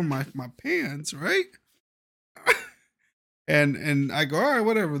come all over my pants, right? And I go, all right,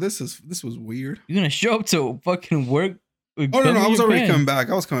 whatever. This was weird. You're gonna show up to fucking work? with Oh no, cum I in was your already pants? coming back.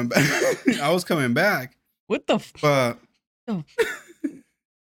 I was coming back. I was coming back. What the? But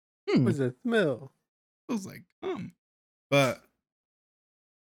Hmm. What's that smell? I was like, But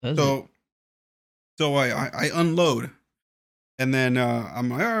Does it? so I unload, and then I'm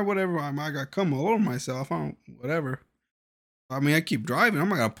like, all right, whatever. I got cum all over myself. I don't, whatever. I mean, I keep driving. I'm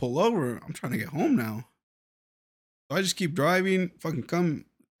not gonna pull over. I'm trying to get home now. So I just keep driving. Fucking cum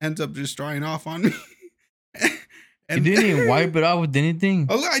ends up just drying off on me. He didn't even wipe it off with anything.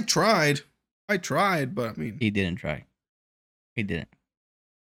 Oh, I tried, but I mean, He didn't try. He didn't.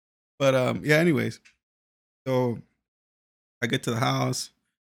 but yeah. Anyways, so I get to the house,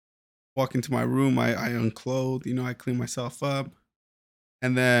 walk into my room. I unclothe. I clean myself up,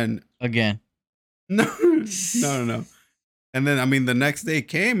 and then Again. no. And then I mean, the next day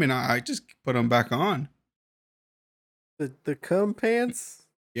came, and I just put them back on. The cum pants?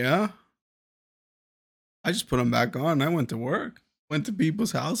 Yeah. I just put them back on. I went to work, went to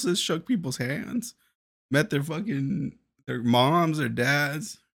people's houses, shook people's hands, met their moms, their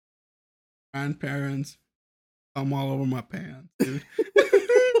dads, grandparents. I'm all over my pants, dude.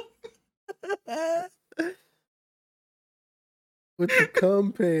 With the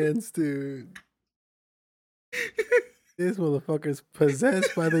cum pants, dude. This motherfucker's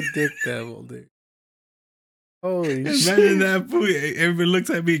possessed by the dick devil, dude. Holy shit. Imagine that fool. Everybody looks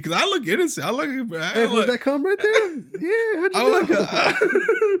at me because I look innocent. Hey, was that cum right there? Yeah, how'd you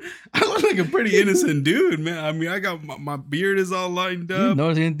know? I look like a pretty innocent dude, man. I mean, I got my beard is all lined You up.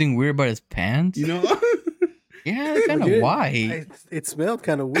 notice anything weird about his pants? You know? Yeah, it's kind of Yeah, white. It smelled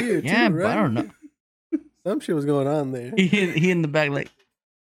kind of weird, Yeah, too, but right? I don't know. Some shit was going on there. He in the back like,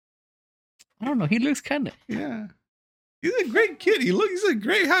 I don't know. He looks kind of. Yeah. He's a great kid. He's a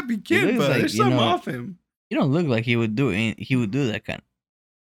great happy kid, looks but like, there's you something know- off him. You don't look like he would do it. He would do that kind.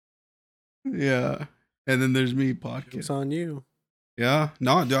 Yeah. And then there's me It's podcast. on you. Yeah.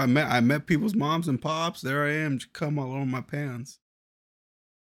 No, dude, I met people's moms and pops. There I am, just cum all over my pants.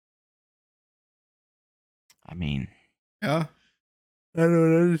 I mean, Yeah. I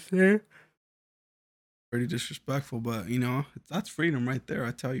don't understand. Pretty disrespectful, but that's freedom right there.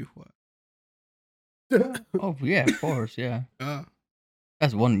 I tell you what. oh yeah, of course, yeah. Yeah.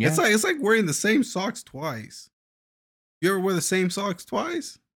 That's one. Yeah, It's like wearing the same socks twice. You ever wear the same socks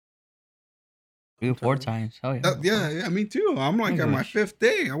twice? 3 or 4 times. Oh yeah. Yeah, me too. I'm like Oh, on my gosh. 5th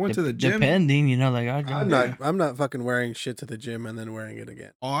day. I went to the gym. Depending, like I'm not fucking wearing shit to the gym and then wearing it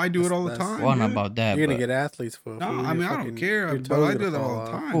again. Oh, I do it all the That's- time. Well, not dude. about that. You're gonna but- get athletes for. No, I mean, I don't care, your but toes I are do gonna that fall all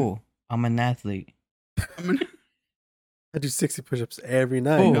the off. time. Oh, I'm an athlete. I mean, I do 60 push-ups every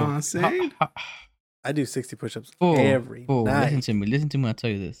night. Oh, you know what I'm saying? I do 60 push-ups Oh, every oh, night. listen to me. Listen to me. I'll tell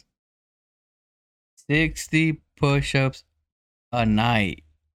you this. 60 push-ups a night.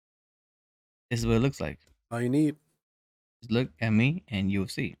 This is what it looks like. All you need. Just look at me and you'll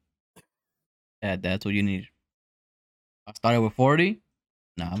see. That's what you need. I started with 40.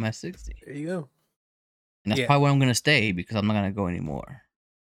 Now I'm at 60. There you go. And that's Yeah. probably where I'm gonna stay because I'm not gonna go anymore.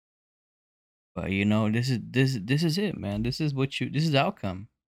 But this is it, man. This is the outcome.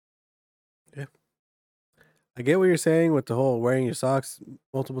 I get what you're saying with the whole wearing your socks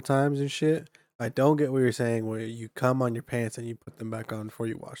multiple times and shit. I don't get what you're saying where you come on your pants and you put them back on before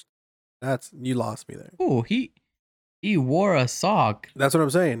you wash them. You lost me there. Oh, he wore a sock. That's what I'm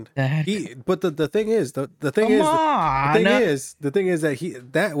saying. That But the thing is, the thing come is, on. the thing is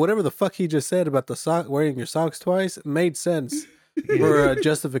that whatever the fuck he just said about the sock wearing your socks twice made sense for a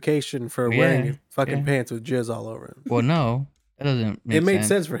justification for wearing your fucking pants with jizz all over him. Well, no, that doesn't. Make It made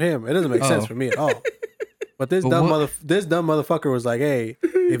sense for him. It doesn't make sense Oh. for me at all. But this But dumb what- this dumb motherfucker was like, "Hey,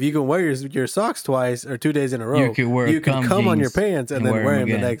 if you can wear your socks twice or 2 days in a row, You could wear can cum come on your jeans pants and and then wear wear 'em them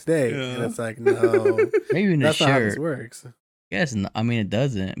the again. next day." Yeah. And it's like, no, Maybe in a that's not how this shirt. works. Yes, I mean it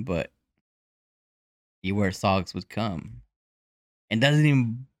doesn't, but he wears socks with cum, and doesn't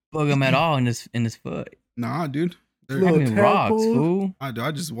even bug him at all in his foot. Nah, dude. I Little mean, rocks, tadpole. fool. I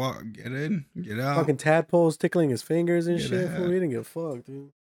just walk, get in, get out. Fucking tadpoles tickling his fingers and Get shit. ahead. Fool, he didn't give a fuck,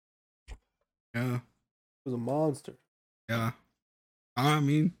 dude. Yeah, He was a monster. yeah. I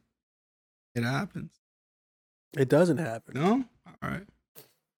mean, it happens. It doesn't happen. No? All right.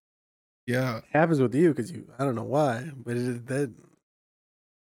 Yeah. It happens with you because I don't know why, but I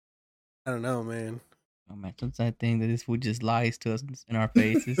don't know, man. Oh man, sometimes I think that this fool just lies to us in our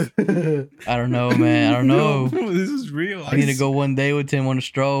faces. I don't know, man. I don't know. No, this is real. I need to go one day with him on a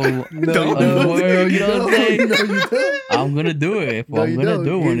stroll. No, Of you the don't. world, you know what I'm saying? No, you don't. I'm gonna do it. No, I'm you gonna don't.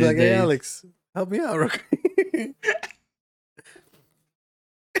 do it He'd one be of like, these "Hey, days. Alex, help me out real quick."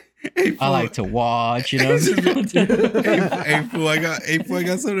 Hey, I like to watch, you know. hey, fool, I got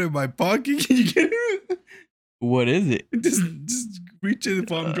something in my pocket. Can you get it? What is it? Just reach in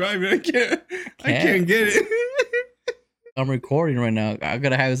if I'm driving. I can't get it. I'm recording right now. I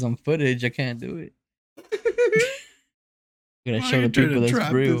gotta have some footage. I can't do it. I gotta Why show are you the trying people to that's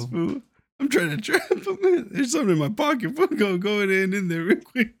trap real. this fool? I'm trying to trap him. There's something in my pocket. Fool. Go in there real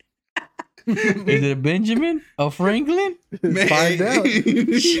quick. Is it a Benjamin? A Franklin? Man. Find out.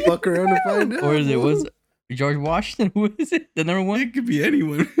 Fuck around and find out. Or is it fool. was George Washington? Who is it? The number one? It could be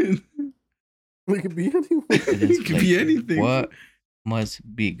anyone. It could be anyone. It could be anything. What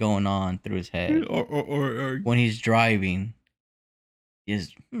must be going on through his head Or when he's driving?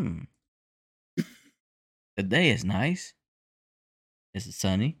 Is the day is nice. It's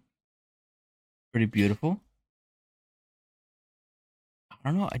sunny. Pretty beautiful. I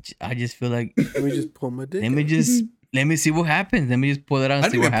don't know. I just feel like Let me just pull my dick. let me see what happens. Let me just pull it out. I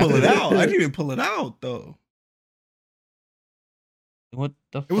And see didn't what even pull happens. it out. I didn't even pull it out though. What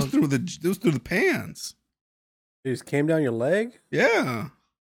the It was fuck? through the pants. It just came down your leg. Yeah.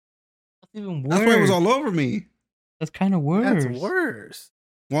 That's even worse. That's why it was all over me. That's kind of worse. That's worse.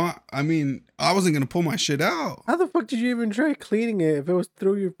 Well, I mean, I wasn't gonna pull my shit out. How the fuck did you even try cleaning it if it was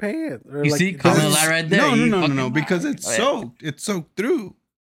through your pants? Or You like, see, it comment doesn't- lie right there. No, you no, fucking because lie. it's Oh, yeah. soaked. It's soaked through.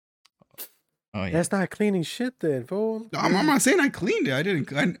 Oh yeah. That's not cleaning shit then, fool. I'm not saying I cleaned it. I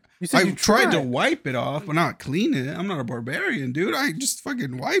didn't. You said I you tried to wipe it off, but not clean it. I'm not a barbarian, dude. I just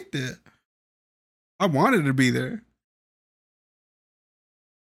fucking wiped it. I wanted to be there.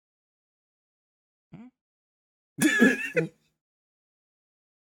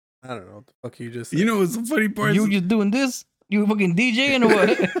 I don't know what the fuck you just said. You know what's the funny part? You is just doing this? You fucking DJing or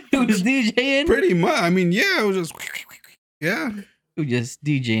what? You was DJing? pretty much. I mean, yeah, it was just yeah, You just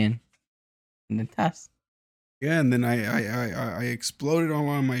DJing. And then toss. yeah. And then I exploded all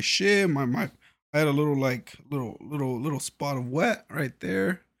on my shit. My I had a little spot of wet right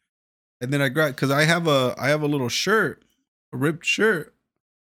there. And then I grabbed because I have a little shirt, a ripped shirt.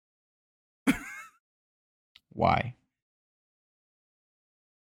 Why?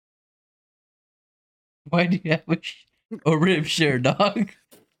 Why do you have a rib shirt, dog?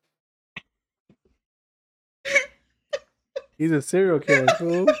 He's a serial killer,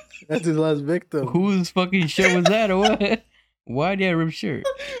 fool. That's his last victim. Whose fucking show was that or what? Why do you have a rib shirt?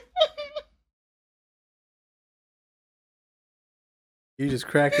 You just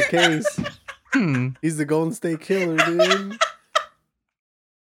cracked the case. He's the Golden State Killer, dude.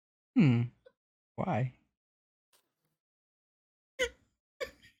 Why?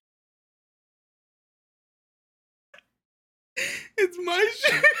 It's my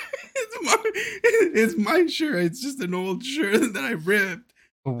shirt. It's my shirt. It's just an old shirt that I ripped.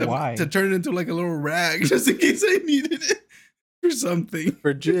 Why? To turn it into like a little rag just in case I needed it for something.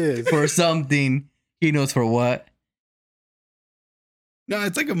 For jizz. For something. He knows for what. No,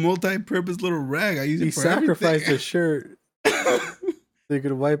 it's like a multi-purpose little rag. I use He it for sacrificed everything. his shirt so he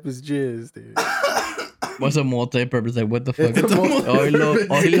could wipe his jizz, dude. What's a multi-purpose? Like, what the fuck? It's a Oilo,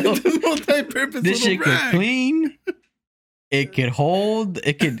 oilo. It's a multi-purpose This little shit could rag. clean. It could hold.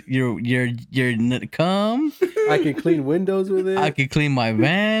 It could your cum. I can clean windows with it. I could clean my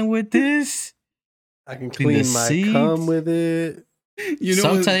van with this. I can clean the clean my seats. cum with it. You know,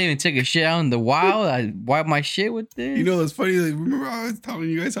 Sometimes I even take a shit out in the wild. I wipe my shit with this. you know, it's funny. Like, remember I was telling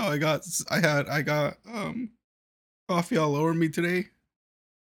you guys how I got coffee all over me today.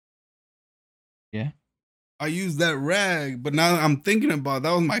 Yeah. I used that rag, but now I'm thinking about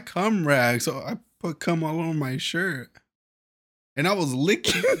that was my cum rag, so I put cum all over my shirt, and I was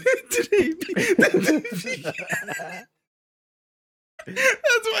licking it today.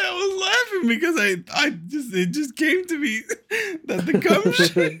 That's why I was laughing because it just came to me that the cum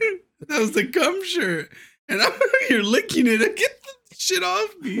shirt that was the cum shirt, and I'm here licking it. I get the shit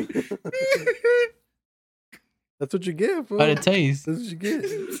off me. That's what you get, fool. How'd it taste? That's what you get.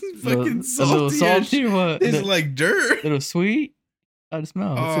 It's A little- fucking a little salty. salty or what? It's A like dirt. little sweet. How'd it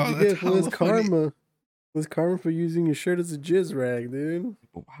smell? Oh, That's what you that's get, fool. It's hella funny. karma. It's karma for using your shirt as a jizz rag, dude.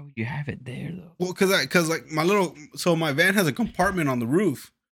 But why would you have it there though? Well, cause like my van has a compartment on the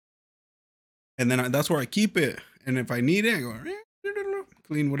roof, and then that's where I keep it. And if I need it, I go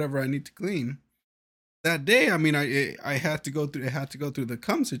clean whatever I need to clean. That day, I mean, I had to go through. It had to go through the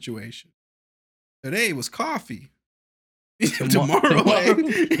cum situation. Today it was coffee. Tomorrow,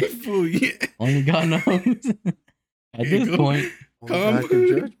 fool, yeah. Only God knows. At Here you this go. point, Only God can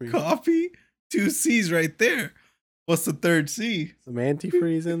judge me. Coffee, 2 C's right there. What's the third C? Some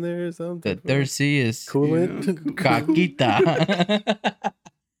antifreeze in there or something. the third C is Coolant. Yeah. caquita.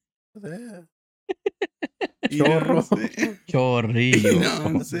 Yeah. You know what I'm saying? You Chorrillo. know what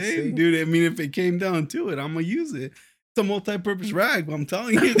I'm That's the saying? same. Dude, I mean, if it came down to it, I'm going to use it. It's a multi-purpose rag, but I'm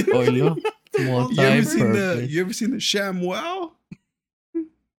telling you. Dude. Oilo. Multi-purpose. You ever seen the ShamWow?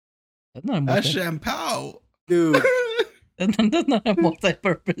 That's not a That's multi. shampoo. Dude, That's not a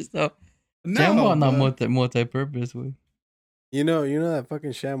multi-purpose though. No, not but- multi-purpose. Way. you know that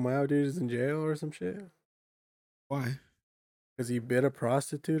fucking ShamWow dude is in jail or some shit Why? because he bit a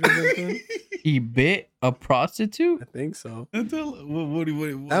prostitute or something. He bit a prostitute. I think so. What,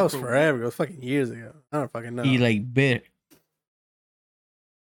 That was forever. It was fucking years ago. I don't fucking know. He like bit.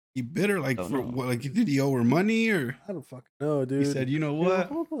 He bit her like Don't for know. what? Like did he owe her money or I don't fucking know, dude. he said, you know You know, what?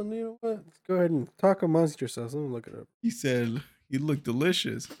 hold on, you know what? Let's go ahead and talk amongst yourselves. Let me look it up. He said you look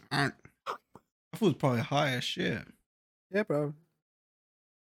delicious. That was probably high as shit. Yeah, bro.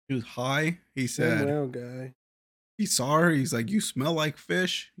 He was high. He said ShamWow guy. he saw her. He's like, you smell like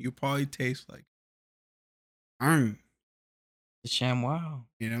fish. You probably taste like iron. The ShamWow.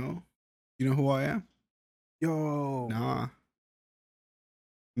 You know who I am? Yo. Nah.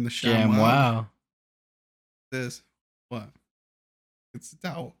 I'm the ShamWow. ShamWow. This what? It's a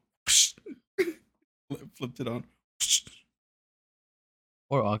towel. Flipped it on.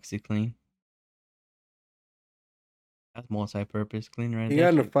 Or OxyClean. That's multi-purpose clean right He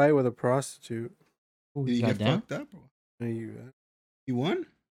there. got in a fight with a prostitute. Ooh, Did he he got get down. fucked up? Bro? There you go. He won?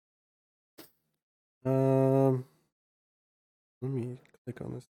 Let me click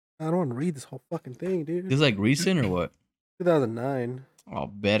on this. I don't want to read this whole fucking thing, dude. This like recent or what? 2009. Oh,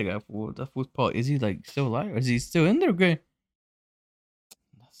 bad guy. That fool's probably. Is he like still alive? Or is he still in there? Okay.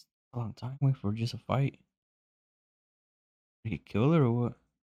 That's a long time. Wait for just a fight. Did he kill her or what?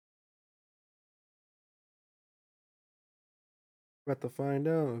 About to find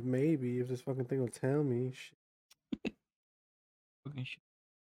out. Maybe if this fucking thing will tell me. Shit. Fucking shit.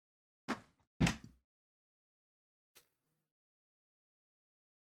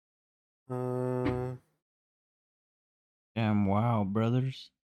 Damn! Wow, brothers.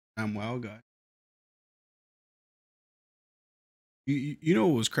 I'm wild guy. You know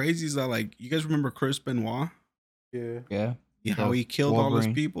what was crazy is that like you guys remember Chris Benoit? Yeah. Yeah. How The he killed all Wolverine.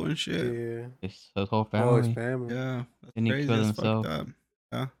 his people and shit. Yeah. His whole Oh, his family. family. Yeah, that's Then he crazy. killed That's himself. fucked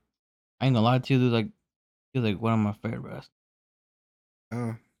up. I ain't gonna lie to you, dude. He's like one of my favorites.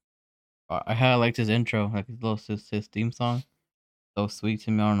 Yeah. I had liked his intro, like his theme song. So sweet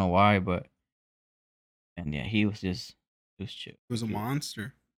to me. I don't know why, but and yeah, he was chill. He was a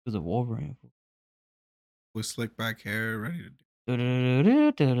monster He was a Wolverine. with slick back hair, ready to do.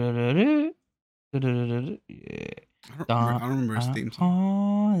 Yeah. I don't remember his theme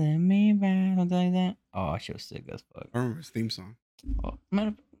song. Calling me back, something like that. Oh, she was sick as fuck. I don't remember his theme song. Oh,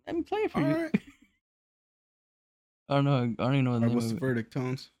 man, let me play it for All you. right. I don't know. I don't even know the All right, name what's of the it. verdict,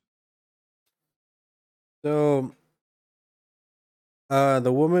 Tones? So,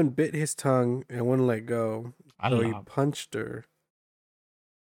 the woman bit his tongue and wouldn't let go. So he Allah. punched her.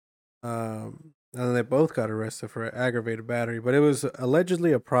 And then they both got arrested for aggravated battery, but it was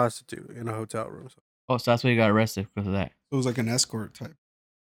allegedly a prostitute in a hotel room Oh, so that's why he got arrested because of that. It was like an escort type.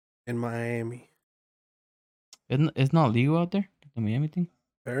 in Miami. It's not legal out there, the Miami thing.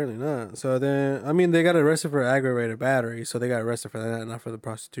 Apparently not. So then, I mean, they got arrested for aggravated battery, so they got arrested for that, not for the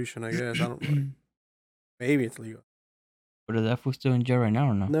prostitution. I guess I don't. Really, maybe it's legal. But is that fool still in jail right now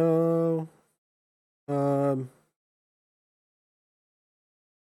or no? No.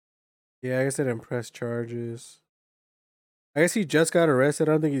 Yeah, I guess they didn't press charges. I guess he just got arrested.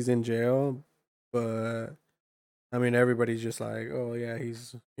 I don't think he's in jail, but I mean, everybody's just like, oh yeah,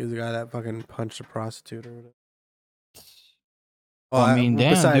 he's the guy that fucking punched a prostitute or whatever. Well, I mean,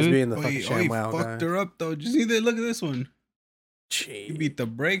 damn, besides dude. being the Oh, fucking he ShamWow fucked guy. her up though. Did you see that? Look at this one. Gee. He beat the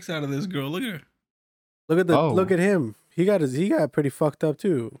brakes out of this girl. Look at her. Oh. Look at him. He got pretty fucked up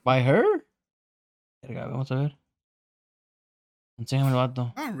too. By her? Vamos a ver. Enséñame el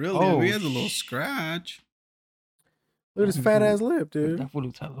vato. Not really. Oh, he has a little scratch. Look at his fat ass lip, dude. That fool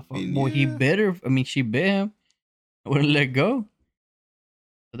looks hella fuck. mean, Boy, he yeah. bit her. I mean, she bit him. Wouldn't let go.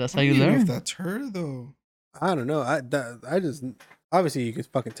 But that's how I you don't even know learn. if that's her though. I don't know. I just obviously you can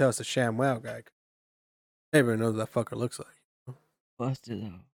fucking tell it's a ShamWow guy. Everyone knows what that fucker looks like. Busted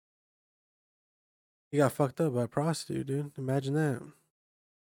out. He got fucked up by a prostitute, dude. Imagine that.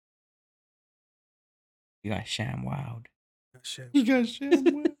 You got ShamWowed. That shit. You got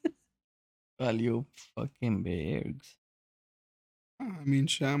shit. Value fucking bags. I mean,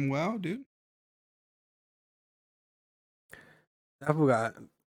 ShamWow, dude. That fool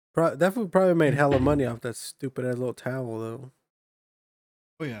that fool probably made hella money off that stupid ass little towel though.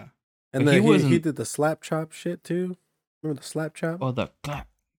 Oh yeah. And But then he he wasn't- did the slap chop shit too. Remember the slap chop? Oh, the clap.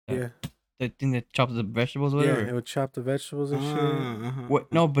 yeah. the thing that chops the vegetables, Yeah, whatever. it would chop the vegetables and shit. Uh-huh.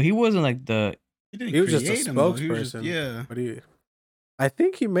 What? No, but he wasn't like the. didn't He was just a create 'em, though. He was spokesperson. just- yeah. But I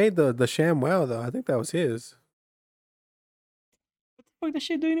think he made the sham well though. I think that was his. What the fuck that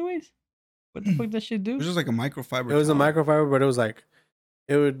shit do anyways? What the fuck that shit It do? was just like a microfiber. It was a top. microfiber, but it was like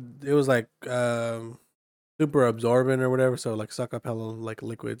it was like super absorbent or whatever, so like suck up hella like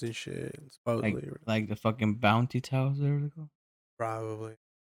liquids and shit. Supposedly, Like the fucking Bounty towels, whatever they call. probably.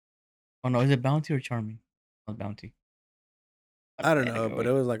 Oh no, is it Bounty or Charming? Not Bounty. I don't know, but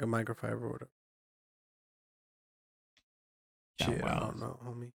it was like a microfiber or whatever. Damn, Shit, I wow. don't know,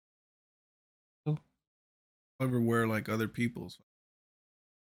 homie. Ever wear like other people's.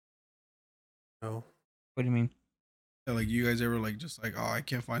 No. What do you mean? Yeah, like you guys ever like just like, oh, I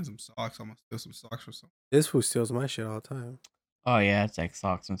can't find some socks. I'm gonna steal some socks for some. This fool steals my shit all the time. Oh yeah, it's like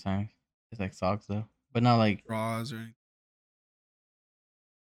socks sometimes. It's like socks though, but not like Bras or anything.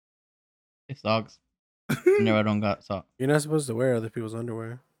 it's socks. No, I don't got socks You're not supposed to wear other people's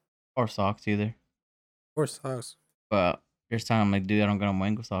underwear or socks either. or socks. But there's time I'm like, dude, I don't got no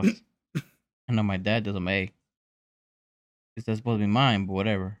mango socks. I know my dad does them. Hey, it's supposed to be mine, but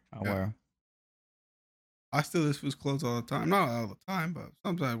whatever. I'll Yeah. wear them. I steal this food's clothes all the time. Not all the time, but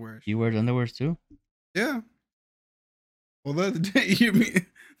sometimes I wear it. You wear the underwears too? Yeah. Well, the other day you mean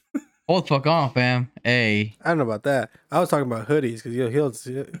Hold the fuck on, fam. Hey, I don't know about that. I was talking about hoodies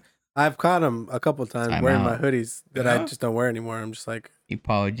because I've caught him a couple times Time wearing my out. hoodies that I Yeah? just don't wear anymore. I'm just like, you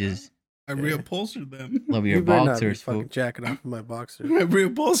probably just I reupholstered them. love your you better not be boxers, fucking fool. jacking off my boxers. I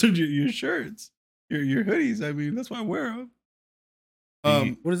reupholstered your shirts, your hoodies. I mean, that's why I wear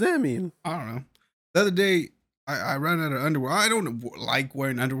them. What does that mean? I don't know. The other day, I ran out of underwear. I don't like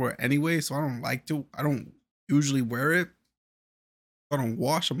wearing underwear anyway, so I don't like to. I don't usually wear it. I don't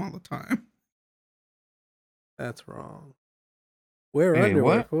wash them all the time. That's wrong. Wear Wait,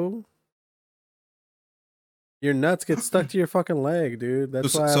 underwear, what? fool. Your nuts get stuck to your fucking leg, dude.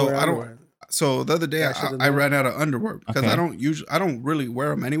 That's why So I wear I don't- underwear. So the other day, Faster than I that? ran out of underwear because Okay. I don't really wear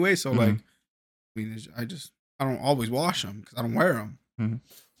them anyway. So Mhm. like, I mean, I don't always wash them because I don't wear them. Mhm.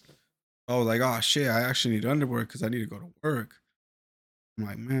 I was like, oh shit, I actually need underwear because I need to go to work. I'm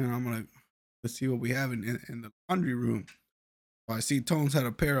like, man, let's see what we have in the laundry room. So I see Tones had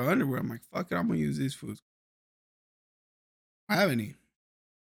a pair of underwear. I'm like, fuck it, I'm gonna use these foods. I have any.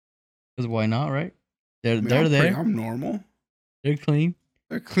 Because why not, right? They're I mean, they're there. I'm normal. They're clean.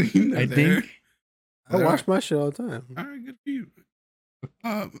 They're clean. They're I there. think. I wash my shit all the time. All right, good for you.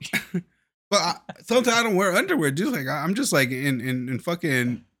 But sometimes I don't wear underwear. Just like I'm just like in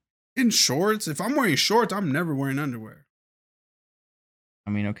fucking in shorts. If I'm wearing shorts, I'm never wearing underwear. I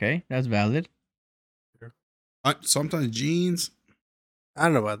mean, okay, that's valid. Sometimes jeans. I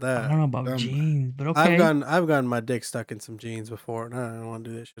don't know about I that. don't know about Um, jeans, but okay. I've gotten my dick stuck in some jeans before, and I don't want to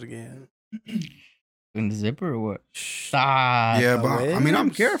do that shit again. In the zipper or what? Shh. Ah, Yeah, but I mean, I'm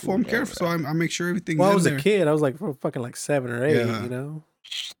waves? careful. I'm Yeah, careful, so I make sure everything's Well, I in was there. a kid. I was like fucking like 7 or 8. Yeah. You know,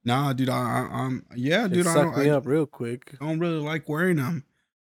 Nah, dude. I'm yeah, it dude. I sucked me don't, up real quick. I don't really like wearing them.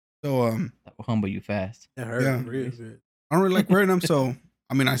 So that will humble you fast. It hurt Yeah. real good. I don't really like wearing them. So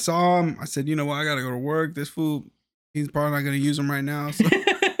I mean, I saw him. I said, you know what? I gotta go to work. This fool, he's probably not gonna use them right now. So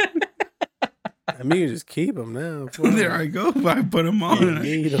I mean, you just keep them now. there I go. I put them on. You and I-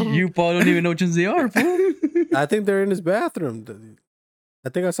 need 'em. You probably don't even know which ones they are, fool. I think they're in his bathroom. I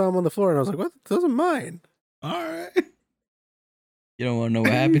think I saw them on the floor, and I was like, "What? Those are mine." All right. You don't want to know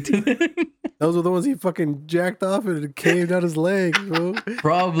what happened to them. Those were the ones he fucking jacked off and it caved out his leg, bro.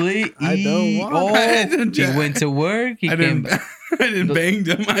 Probably. I don't want Oh, that. he went to work. He I came didn't. back. I didn't bang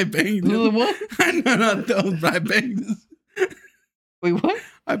them. I banged Little them. what? No, not those. But I banged his. Wait, what?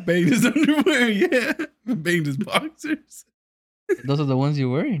 I banged his underwear. Yeah, I banged his boxers. Those are the ones you're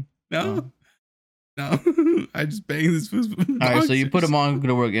wearing. No, no. I just banged his boxers. All right, so you put them on, go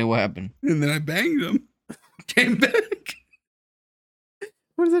to work, and what happened? and then I banged him. Came back.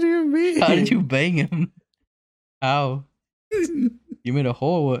 What does that even mean? How did you bang him? How? You made a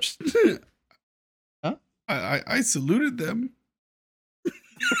hole? What? Huh? I saluted them.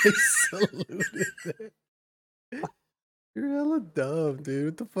 I saluted them. You're hella dumb, dude.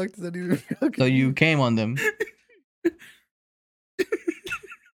 What the fuck does that even mean? So you came on them.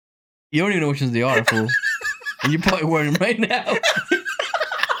 You don't even know which ones they are, fool. And you're probably wearing them right now.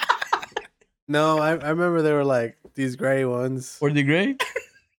 No, I remember they were like these gray ones. Or the gray?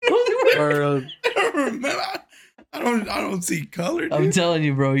 Or I don't remember. I don't see color. I'm Dude. telling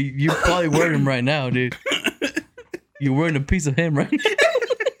you, bro. You're probably wearing them right now, dude. You're wearing a piece of him right now.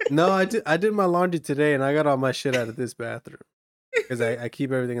 no, I did my laundry today, and I got all my shit out of this bathroom because I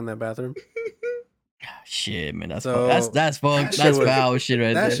keep everything in that bathroom. Shit, man, that's So, that's fun. that shit That's was- foul shit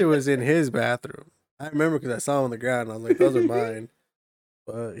right That there. shit was in his bathroom. I remember because I saw him on the ground. And I was like, "Those are mine."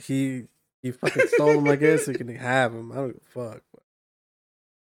 But he fucking stole them. I guess he can have them. I don't give a fuck.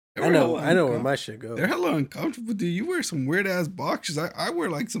 They I were know hella where my shit goes. They're hella uncomfortable, dude. You wear some weird ass boxers. I wear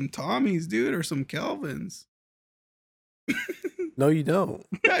like some Tommies, dude, or some Calvins. No, you don't.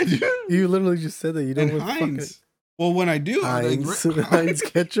 I do. You literally just said that you don't And wear fucking Heinz. Well, when I do, I like Heinz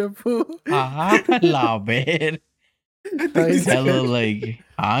ketchup. Fool. La man. I think Heinz these, I Hello, like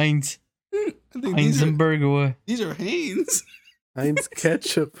Heinz. think these, Heinz are, and burger. What? these are Hanes. Heinz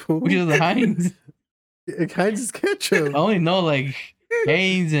ketchup. Fool. Which is the Heinz? Heinz is I ketchup. only know like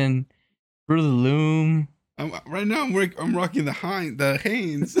Hanes and Fruit of the Loom. Right now, I'm rocking the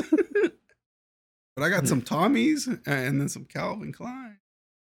Hanes. But I got some Tommies and then some Calvin Klein.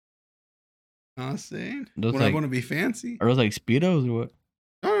 Know what I'm saying? Those When I like- want to be fancy. Are those like Speedos or what?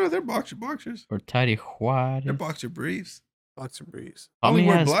 No, they're boxers. Or tidy white? They're boxer briefs. Boxer briefs. only Tommy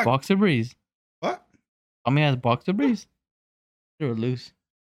wear has black. boxer briefs. What? Tommy has boxer briefs. They're loose.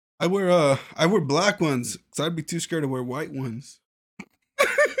 I wear black ones because I'd be too scared to wear white ones.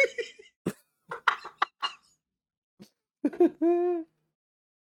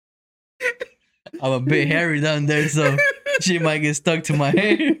 I'm a bit hairy down there, so she might get stuck to my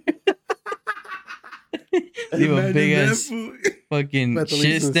hair. Leave a Imagine big that, ass fool. fucking About to leave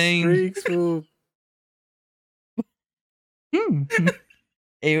shit some stain. streaks, fool. Hmm.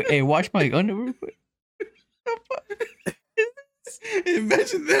 hey, watch my underwear.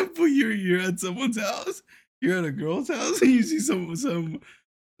 Imagine that, fool. You're at someone's house. You're at a girl's house and you see some of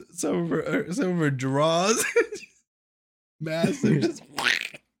her drawers. Massive. Just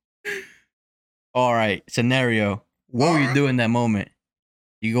All right, scenario. What would you do in that moment?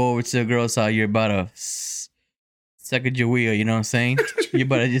 You go over to the girl's house. You're about to suck at your wheel. You know what I'm saying? You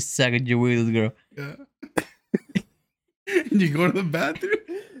about to just suck at your wheel, this girl, yeah. And you go to the bathroom.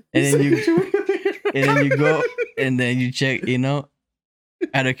 and then you go, and then you check. You know,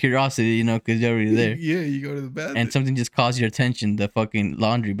 out of curiosity, you know, because you're already there, Yeah, you go to the bathroom. and something just calls your attention. The fucking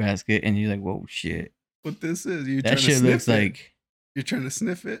laundry basket, and you're like, "Whoa, shit!" What this is? You're That trying to shit sniff looks it. like. You're trying to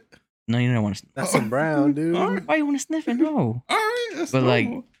sniff it. No, you don't want to. That's some brown, dude. All right. Why you want to sniff it? No, All right, that's But, like,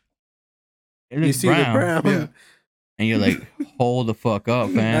 normal. it You looks see brown, the brown. Yeah. and you're like, "Hold the fuck up,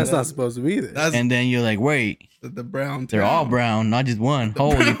 fam!" That's not supposed to be there. That's And then you're like, "Wait, the brown. they're all town. brown, not just one."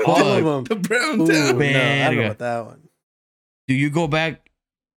 Holy brown- All of fuck! them. The brown Ooh, town. no, I don't know Verga. about that one. Do you go back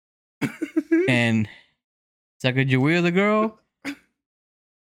and suck at your wheel, the girl,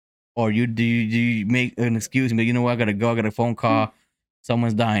 or do you make an excuse and be, you know what, I gotta go, I got a phone call,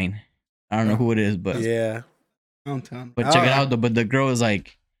 someone's dying. I don't know who it is, but Yeah. Downtown. but check it out though. But the girl is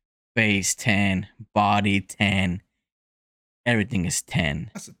like face 10, body 10, everything is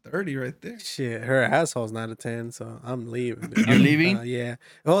 10. That's a 30 right there. Shit, her asshole's not a 10, so I'm leaving. dude. You're leaving? Yeah.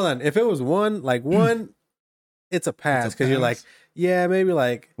 Hold on. If it was one, it's a pass because you're like, pass. yeah, maybe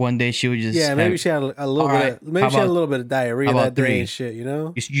like, One day she would just yeah, maybe have- she had a little All bit. right, Maybe how she had a about- little bit of diarrhea how that about day three? and shit. You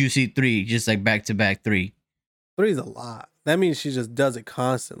know, you see 3 just like back to back 3. 3's a lot. That means she just does it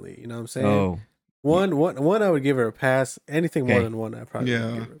constantly. You know what I'm saying? Oh, One, I would give her a pass. Anything more Okay. than one, I probably Yeah.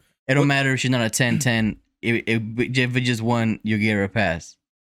 would give her. it don't matter if she's not a 10-10. If it's just one, you give her a pass.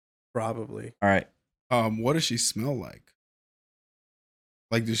 Probably. All right. What does she smell like?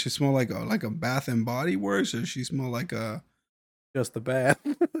 Like, does she smell like a Bath and Body Works, or does she smell like Just the bath.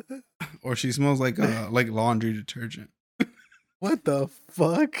 or she smells like laundry detergent? What the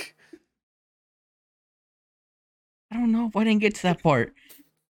fuck? I don't know if I didn't get to that part.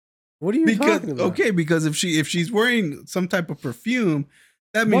 What are you Because talking about? because if she's wearing some type of perfume,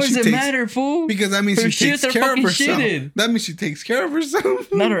 that What means does she it takes matter, fool? because that means Her she takes shits are care of fucking herself. shitted. That means she takes care of herself.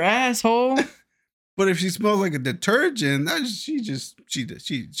 Not her asshole. But if she smells like a detergent, she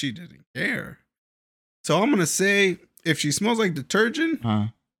doesn't care. So I'm gonna say if she smells like detergent, Huh.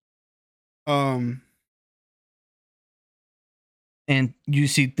 And you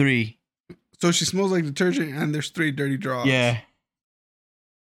see 3. so she smells like detergent and there's 3 dirty drawers. Yeah.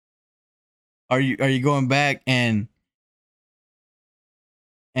 Are you going back and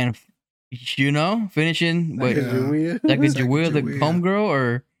you know finishing? Wait, Suck at your wheel. suck at Suck your at wheel, the your wheel. homegirl,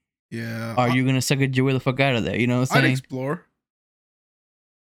 or Yeah. are you gonna suck at your wheel the fuck out of there? You know what I'm I'd saying? explore.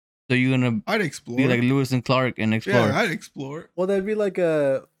 So you're gonna I'd explore. be like Lewis and Clark and explore. yeah, I'd explore. Well, that'd be like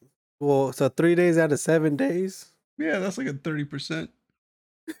so 3 days out of 7 days. Yeah, that's like a 30%.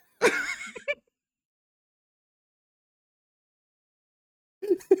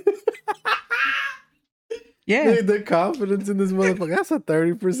 Yeah. The confidence in this motherfucker. That's a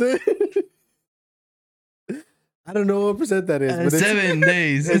 30%. I don't know what percent that is, but 7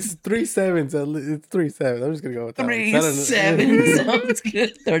 days. It's 3 sevens. It's 3 sevens. I'm just gonna go with that. 3 I don't know. 7 sounds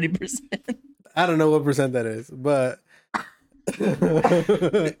good. 30%. I don't know what percent that is, but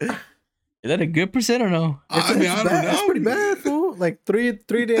Is that a good percent or no? I mean, I don't know. That's pretty bad, fool. Like 3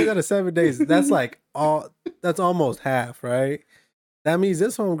 days out of 7 days. That's like that's almost half, right? That means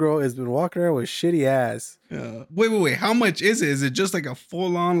this homegirl has been walking around with shitty ass. Yeah. Wait. How much is it? Is it just like a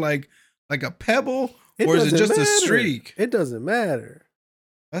full on like a pebble, It or is it doesn't just a matter. streak? It doesn't matter.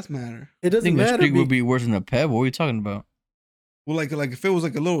 That's matter. It I doesn't think a matter. streak would be worse than a pebble. What are you talking about? Well, like if it was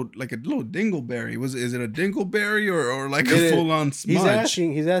like a little dingleberry, is it a dingleberry or like It a is. full on smudge?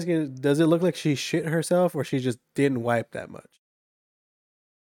 He's asking, does it look like she shit herself or she just didn't wipe that much?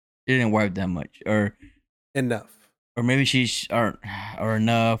 It didn't wipe that much, or Enough. maybe she's or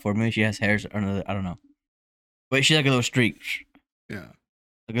enough, or maybe she has hairs. Or another, I don't know. But she's like a little streak, Yeah,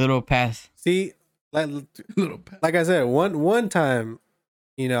 like a little pass. See, little pet. like I said, one time,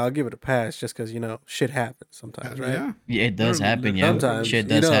 I'll give it a pass just because shit happens sometimes, right? Yeah. Yeah, it does Literally, happen. Yeah, Sometimes shit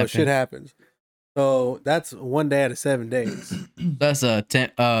does happen. shit happens. So that's 1 day out of 7 days. That's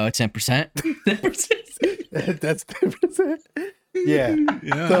 10%. 10%. That's 10%. Yeah.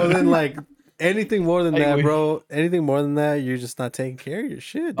 Yeah. So then, like, anything more than that, Anyway. bro. Anything more than that, you're just not taking care of your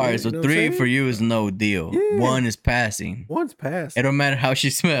shit. All right, dude, so you know what I'm 3 saying? for you is no deal. Yeah. 1 is passing. One's passed. It don't matter how she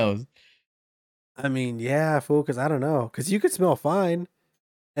smells. I mean, yeah, fool, because I don't know. Because you could smell fine.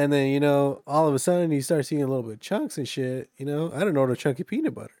 And then, all of a sudden you start seeing a little bit of chunks and shit. I don't know the chunky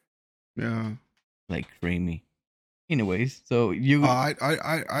peanut butter. Yeah. Like creamy. Anyways, so you I'd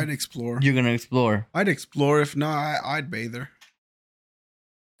explore. you're gonna explore. I'd explore. If not, I'd bathe her.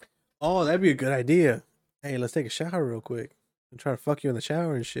 Oh, that'd be a good idea. Hey, let's take a shower real quick. I'm trying to fuck you in the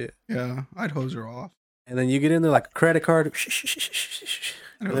shower and shit. Yeah, I'd hose her off. And then you get in there like a credit card.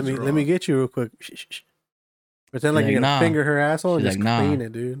 I'd Let hose me her let me off. get you real quick. Pretend like She's you're like, gonna nah. finger her asshole and She's just like, nah. clean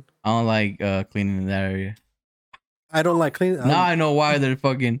it, dude. I don't like cleaning in that area. I don't like cleaning. Now I know why they're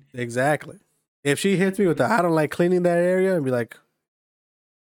fucking. Exactly. If she hits me with the I don't like cleaning that area, and be like,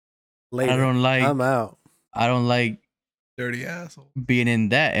 later, I don't like. I'm out. I don't like Dirty asshole. being in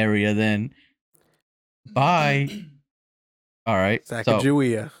that area. Then bye. All right. So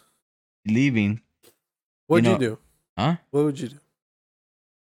Sacagawea. leaving. What'd you know- do? Huh? What would you do?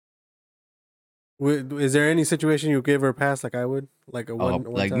 Is there any situation you would give her a pass like I would? Like a one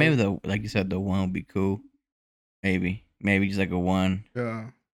like time? maybe like you said, the 1 would be cool. Maybe just like a 1, Yeah.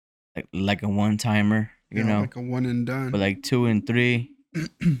 like a 1-timer. You know. like a one and done. But like 2 and 3,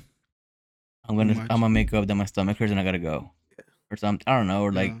 I'm much. gonna make up that my stomach hurts and I gotta go, or something. I don't know,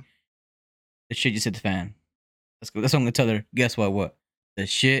 or like Yeah. the shit just hit the fan. That's what I'm gonna tell her. Guess what? What? The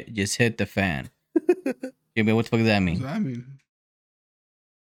shit just hit the fan. Yeah, what the fuck does that What's mean? that mean?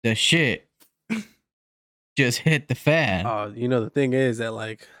 The shit just hit the fan. The thing is that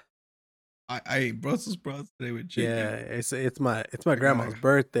like I ate Brussels sprouts today with chicken. yeah, it's my grandma's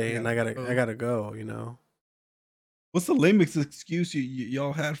birthday and I gotta go. What's the lamest excuse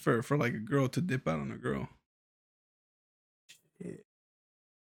y'all had for like a girl to dip out on a girl?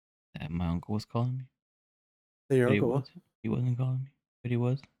 That my uncle was calling me. Say your But uncle what? he wasn't calling me, but he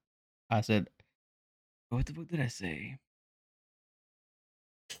was. I said, "What the fuck did I say?"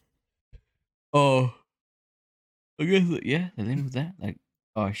 Oh, I guess yeah. The name was that. Like,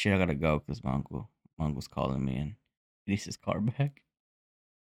 oh shit, I gotta go because my uncle's calling me and he needs his car back.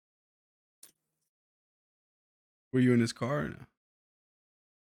 Were you in his car? Or no?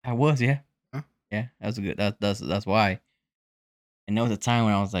 I was, yeah, Huh? yeah. That was a good. That's why. And there was a time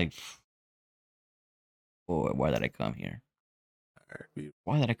when I was like, "Boy, why did I come here?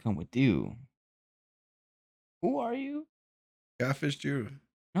 Why did I come with you? Who are you?" Catfished you.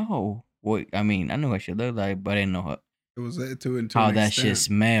 No. Well, I mean, I knew what she looked like, but I didn't know It was it to how an that shit extent.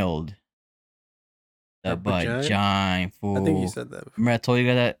 smelled. The Her vagina? vagina, fool. I think you said that before. Remember I told you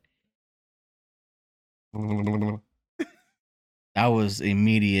guys that? That was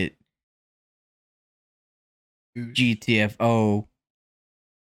immediate Dude, GTFO.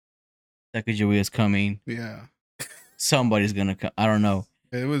 Sacagawea is coming. Yeah. Somebody's gonna come. I don't know.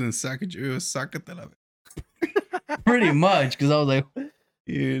 It wasn't Sacagawea, it was Sacatela. Pretty much, because I was like,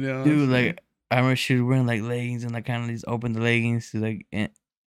 You know. dude, like, I remember she was wearing like leggings and like kind of these open the leggings. Like, and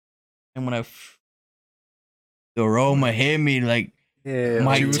when the aroma hit me, like, Yeah,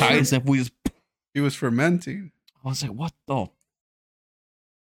 Mike she was- Tyson, we just, He was fermenting. I was like, what the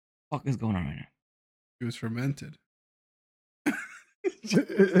fuck is going on right now? He was fermented.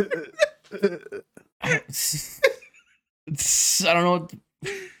 I don't know.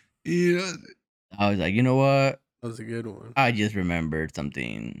 You know, I was like, you know what? that was a good one. I just remembered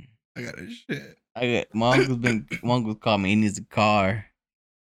something. I got a shit. My uncle's called me. He needs a car.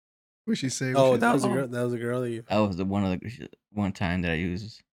 What she say? Oh, What she that was a say? girl. That was a girl that you. That was the one time that I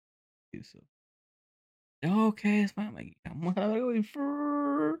used. So. Okay, it's fine. I'm like, I'm going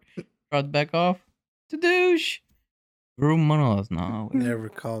for. Brought back off. To douche. Rumanos. No. Never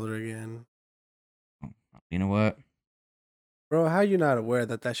called her again. You know what? Bro, how you not aware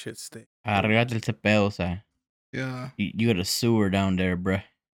that shit stinks? Arregate ese pedo, o sea. Yeah. You got a sewer down there, bruh.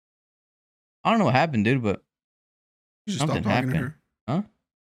 I don't know what happened, dude, but You just something stopped talking to happened. her. Huh?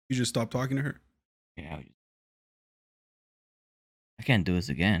 You just stopped talking to her. Yeah. I can't do this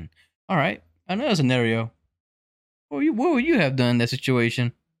again. All right. Another scenario. What would you have done in that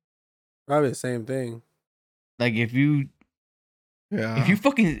situation? Probably the same thing. Like if you Yeah.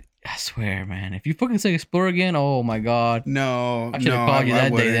 fucking, I swear, man, if you fucking say explore again, oh my god, No. I should have called you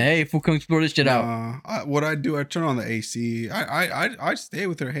that day. Then, hey, fool, come explore this shit out. What I do, I turn on the AC. I stay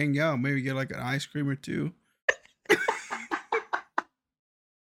with her, hang out, maybe get like an ice cream or two.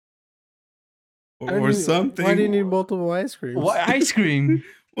 or something. Why do you need multiple ice creams? What ice cream?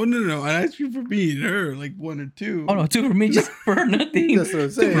 Well, no, an ice cream for me and her, like one or two. Oh no, two for me, just for nothing. That's what I'm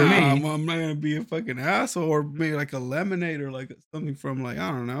Two saying. for Nah, me. I'm not gonna be a fucking asshole, or maybe like a lemonade or like something from like I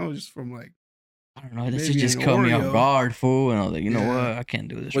don't know, just from like I don't know. This maybe just an caught me off Oreo. guard, fool. And I was like, you know Yeah. what? I can't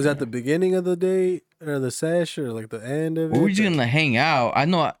do this. Was right that the now. beginning of the date or the sesh or like the end of it? Well, we just gonna like, hang out. I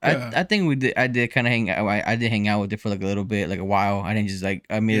know. Yeah. I think we did. I did kind of hang out. I did hang out with it for like a little bit, like a while. I didn't just like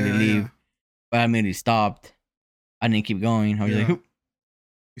immediately leave, but I immediately stopped. I didn't keep going. I was Yeah. like, "Hoop."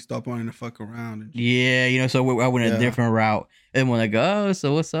 You stop wanting to fuck around. And yeah, you know. So I went a Yeah. different route, and when like, oh,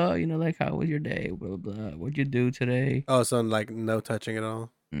 so what's up? You know, like, how was your day? Blah blah. Blah. What'd you do today? Oh, so like no touching at all.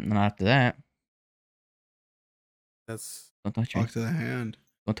 And after that, That's don't touch me. talk to the hand.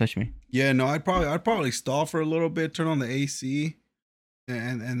 Don't touch me. Yeah, no, I'd probably stall for a little bit, turn on the AC,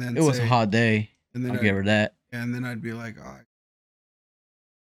 and then It was a say- hot day. and then I'll give her that. and then I'd be like, oh,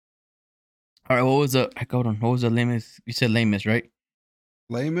 All right. What was the? Hold on. What was the lamest? You said lamest, right?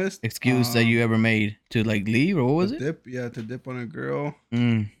 lamest Excuse that you ever made to like leave, or what was to it? dip, yeah, to dip on a girl.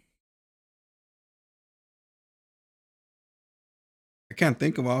 Mm. I can't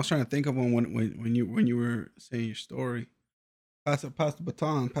think of. I was trying to think of one when you were saying your story. Pass the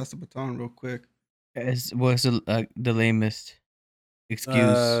baton real quick. What's the lamest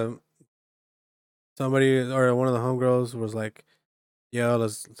excuse? Somebody or one of the homegirls was like, "Yo,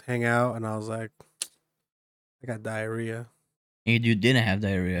 let's hang out," and I was like, "I got diarrhea," You didn't have and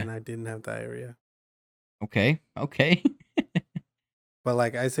diarrhea. I didn't have diarrhea. Okay. But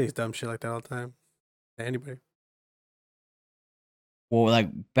like I say dumb shit like that all the time to anybody. Well, like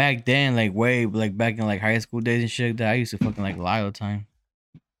back then, like way like back in like high school days and shit like that, I used to fucking like lie all the time.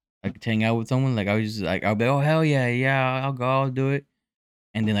 Like to hang out with someone, like I was just like I'll be, oh hell yeah, I'll go, I'll do it.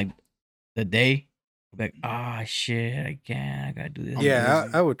 And then like the day, I'll be like, ah shit, I can't, I gotta do this. Yeah,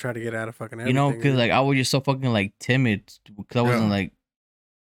 lazy. I would try to get out of fucking everything. You know, because like I was just so fucking like timid because I wasn't Yeah. like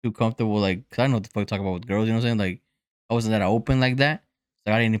too comfortable, like, because I know what the fuck to talk about with girls, you know what I'm saying? Like, I wasn't that open like that.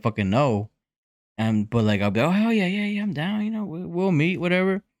 So I didn't even fucking know. But like, I'll be, oh, hell yeah, I'm down, you know, we'll meet,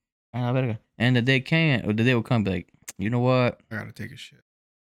 whatever. And I better go. And the day came, or the day will come, be like, you know what? I gotta take a shit.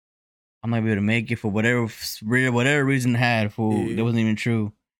 I might be able to make it for whatever reason I had, fool. Yeah. That wasn't even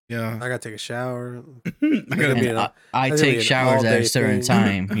true. Yeah, I gotta take a shower. I gotta be And an- I that's gonna take be an showers at a all-day certain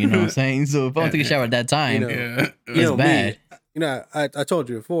thing. time, you know what I'm saying? So if I don't take a shower at that time, know, yeah. it's You know bad. me. You know, I told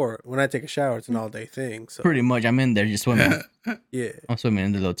you before. When I take a shower, it's an all day thing. So Pretty much, I'm in there just swimming. yeah. I'm swimming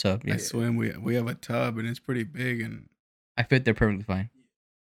in the little tub. I Yeah. swim. We have a tub and it's pretty big and I fit there perfectly fine.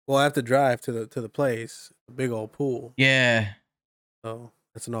 Well, I have to drive to the place, a big old pool. Yeah. So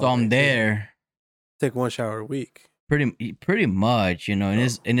that's an all. So I'm there Take one shower a week. pretty much, you know, and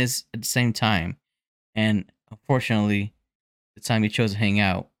it's at the same time. And unfortunately, the time you chose to hang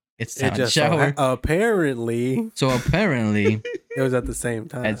out, it's time It to just shower. apparently So apparently, it was at the same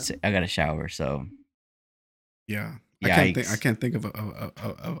time. I got to shower. So yeah. Yikes. I can't think of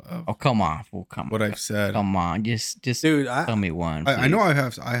oh come on, fool, come what on, I've said. come on, just Dude, tell me one. I know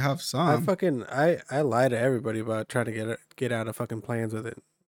please. I have some. I lie to everybody about trying to get out of fucking plans with it.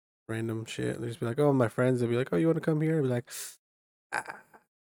 Random shit. They just be like, oh, my friends. They'll be like, oh, you want to come here? I'll be like, I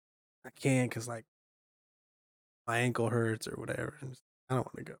can't because like my ankle hurts or whatever. I don't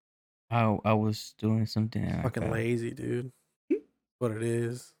want to go. I was doing something. and I Fucking fell. lazy, dude. What it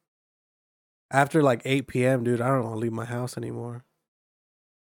is. After like 8 p.m., dude, I don't want to leave my house anymore.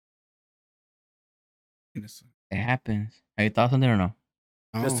 It happens. Have you thought something or no?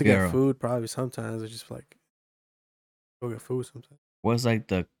 Just to girl. get food, probably sometimes. It's just like, go get food sometimes. What's like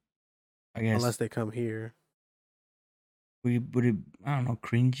the, I guess, Unless they come here. would it I don't know,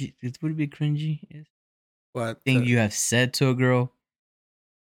 cringy? Would it be cringy? Is What thing you have said to a girl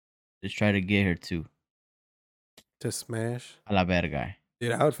to try to get her to smash? a la verga.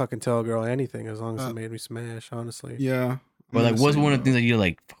 Dude, I would fucking tell a girl anything as long as Uh, it made me smash. Honestly, Yeah. But like, I'm what's gonna one say of the things that you're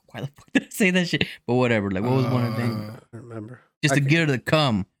like, fuck, why the fuck did I say that shit? But whatever. Like, what was one of the things? I don't remember. Just I to can- get her to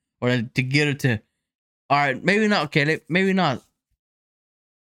come, or to get her to. All right, maybe not. Okay, maybe not.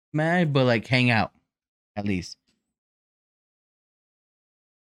 Mad, but like hang out, at least.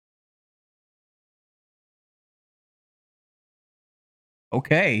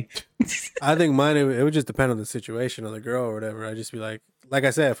 Okay. I think mine it would just depend on the situation of the girl or whatever. I'd just be like I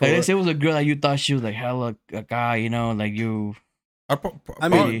said, for Like, let's say it was a girl that you thought she was like hella a guy, you know, like you. I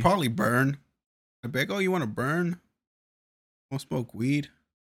mean- mean, probably burn. I'd be like, oh, you want to burn? Want to smoke weed?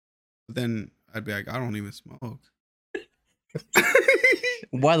 But then I'd be like, I don't even smoke.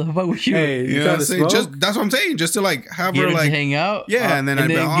 Why the fuck would you? hey, You you know what trying I'm to saying? smoke? Just that's what I'm saying. Just to like have Get her her like to hang out. yeah, and then I'd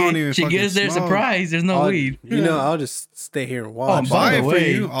be like, I don't even she fucking gets there smoke. surprise. There's no I'll- weed. You know, I'll just stay here and watch. by buy the it for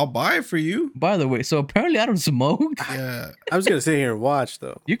way- you. I'll buy it for you. By the way, so apparently I don't smoke. Yeah, I'm just gonna sit here and watch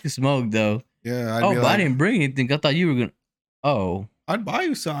though. You can smoke though. yeah. I'd Oh, be but I like, didn't bring anything. I thought you were gonna. Oh, I'd buy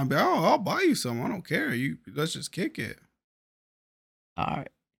you some. I'd be, oh, I'll buy you some. I don't care. You let's just kick it. all right.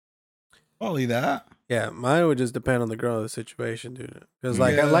 Probably that. Yeah, mine would just depend on the girl, the situation, dude. Because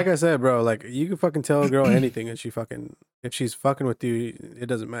Yeah. like I said, bro, like you can fucking tell a girl anything, and if she's fucking with you, it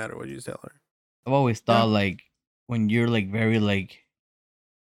doesn't matter what you tell her. I've always thought like when you're like very like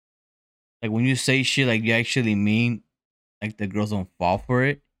when you say shit like you actually mean, like the girls don't fall for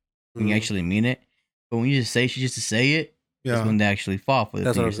it when you Mhm. actually mean it. But when you just say shit just to say it, that's Yeah, when they actually fall for the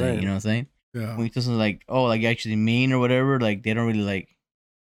That's thing what you're I'm saying. You know what I'm saying? yeah. When you just like, oh, like you actually mean or whatever, like they don't really like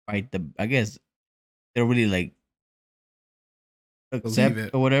fight the. I guess they don't really like accept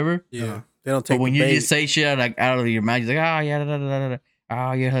it. or whatever. Yeah, they don't take. But when the you bait. just say shit out of your mouth, you're like, oh yeah, da, da, da, da, da.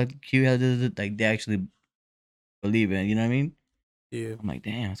 Oh yeah, her cute, da, da, da. Like they actually believe it. You know what I mean? yeah, I'm like,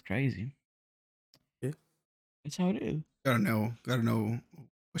 damn, it's crazy. Yeah. That's how it is. Gotta know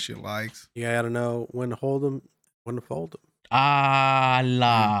what she likes. you gotta know when to hold them, when to fold them, Ah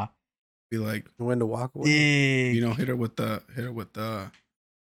la. Be like, and when to walk away. Dick. you know, hit her with the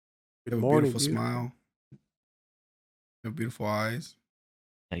Good have a morning, beautiful dude. smile. You have beautiful eyes.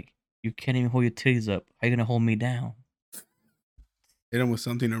 Like you can't even hold your titties up. How you gonna hold me down? Hit them with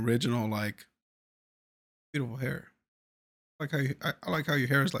something original, like beautiful hair. I like how your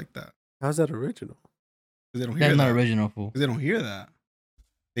hair is like that. How's that original? 'Cause they don't hear That's not that. original, fool. 'Cause they don't hear that.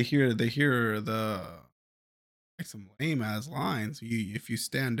 They hear the like some lame ass lines. If you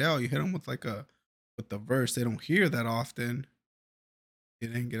stand out, you hit them with with the verse. They don't hear that often. You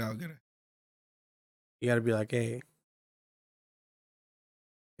didn't get out good. You gotta be like, hey,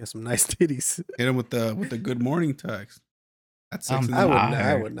 got some nice titties. Hit them with the good morning text. At 6 in the I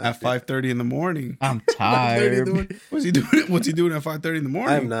morning. would not. At 5:30 in the morning. I'm 5:30 in the tired. morning. What's he doing? What's he doing at 5:30 in the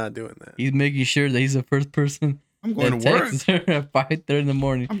morning? I'm not doing that. He's making sure that he's the first person I'm going that to work. texts her at 5:30 in the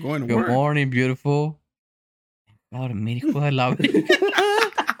morning. I'm going to Good work. morning, beautiful. Ahora, México, I love it.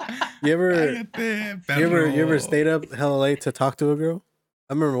 You ever stayed up hella late to talk to a girl?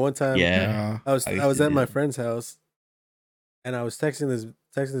 I remember one time. Yeah. I was I used I was to at do my that. friend's house, and I was texting this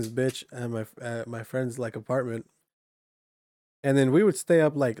bitch at my friend's like apartment, and then we would stay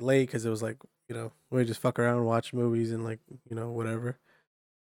up like late because it was like we would just fuck around, watch movies, and like whatever.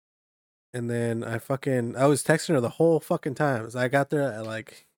 And then I was texting her the whole fucking time. So I got there at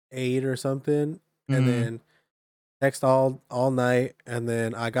like 8 or something, and Mhm. then text all night, and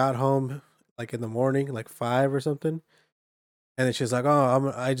then I got home like in the morning, like 5 or something. And then she's like, "Oh,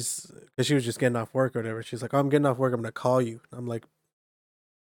 because she was just getting off work or whatever. She's like, "Oh, I'm getting off work. I'm gonna call you." I'm like,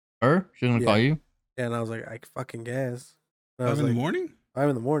 Her? She's gonna call you? and I was like, "I fucking guess." And I 5 was in the like, morning? 5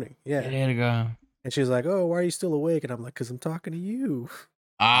 in the morning. Yeah. There you go. And she's like, "Oh, why are you still awake?" And I'm like, "Cause I'm talking to you."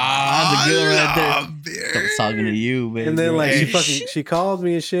 Ah, that's a good one right there. love I'm it. talking to you, baby. And then like Hey. she called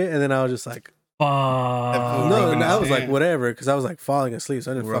me and shit, and then I was just like, Fuck. no, rubbing and I his was like, hand. whatever, because I was like falling asleep,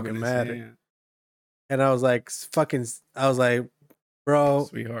 so I didn't Rubbing fucking his matter. hand. And I was like, I was like, bro,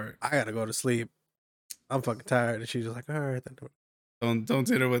 Sweetheart. I gotta go to sleep. I'm fucking tired. And she's just like, all right, then. Don't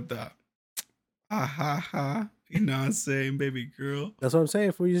hit her with that. Ha ha ha. You know what I'm saying, baby girl. That's what I'm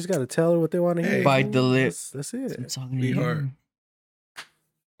saying. Fool, you just gotta tell her what they want to hear. Hey. Bite the fool. lip. That's I'm it. talking to Sweetheart. you.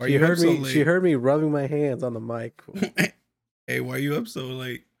 Why She you up heard so me. late? She heard me rubbing my hands on the mic. Fool. Hey, why you up so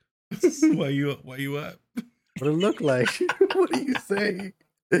late? Why you up? What it look like? What are you saying?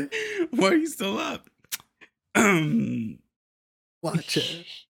 Why are you still up? Watch it.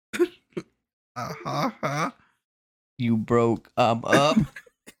 Ha ha. You broke. I'm up.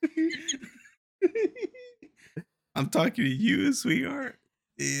 I'm talking to you, sweetheart.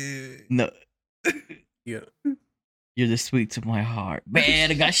 Yeah. No, Yeah. you're the sweet to my heart.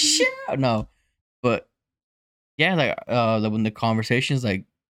 Man, I got shit. No, but yeah, like when the conversation's like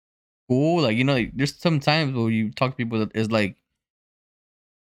cool, like like there's some times where you talk to people that is like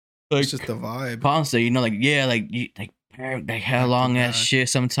It's just the vibe. constant, like yeah, like you like hell long ass back. shit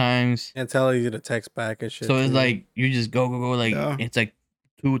sometimes. And tell you to text back and shit. So it's too. like you just go, like Yeah. it's like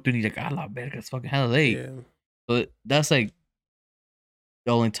 2 or 3, like I love better, it's fucking hella late. yeah. So that's like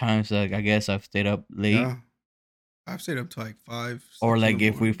the only times like I guess I've stayed up late, Yeah. I've stayed up to like 5. or 6 in like the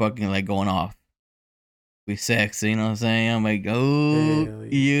if we morning. fucking like going off, we sex, you know what I'm saying? I'm like, oh, Hell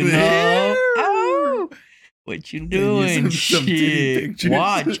you yeah. know, oh, what you Send you doing? some titty Shit, pictures.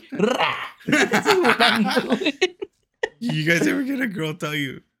 watch. That's what I'm doing. You guys ever get a girl tell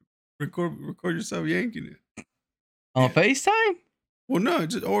you record yourself yanking it? On FaceTime? Well, no,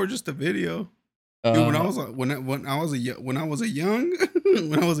 just a video. Dude, when I was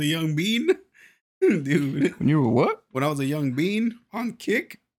a young bean, dude. when you were what? When I was a young bean on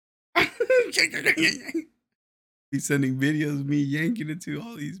Kick, be sending videos of me yanking it to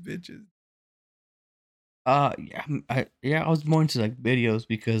all these bitches. I was more into like videos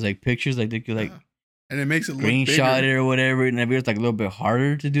because like pictures like they could like Yeah. And it makes it look screenshot bigger. it or whatever, and maybe it's like a little bit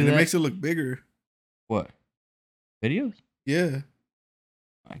harder to do And that. it makes it look bigger. What? Videos? Yeah,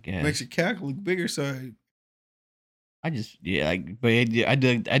 I it guess. makes your cack look bigger. So I just but I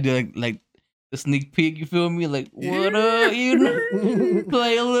do like the sneak peek. You feel me? Like what up? You know,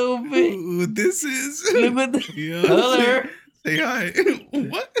 play a little bit. Ooh, this is. Look at the- Yeah. Hello. Say hi.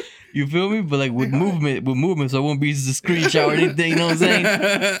 What? You feel me? But like with movement, so it won't be just a screenshot or anything. You know what I'm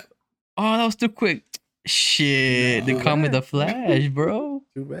saying? Oh, that was too quick. Shit, they No. call me the Flash, bro.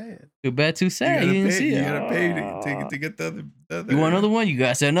 Too bad. Too bad, too sad. You, didn't see You it. gotta pay to get the other. You want another one? You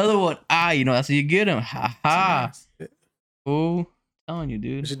gotta say another one. That's how you get them. Ha ha. Fool. Telling you,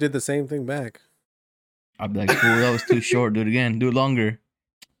 dude. She did the same thing back. I'd be like, fool, that was too short. Do it again. Do it longer.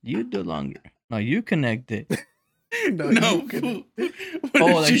 You do it longer. No, you connect it. No, you fool. Oh,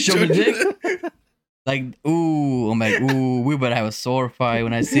 like show me dick? Like, ooh, I'm like, ooh, we better have a sword fight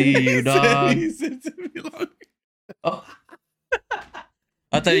when I see you, dog. He said to me long. Oh.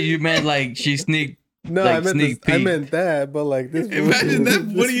 I thought you meant like she sneaked. No, Like I meant sneak I peek. meant that, but like this. Imagine that.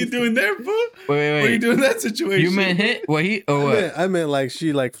 What are you doing there, fool? Wait. What are you doing in that situation? You meant hit? What he? Or what? I meant like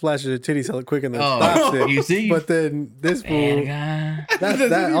she like flashes her titties hella quick and then Oh, stops it. you see? But then this fool, Man, God.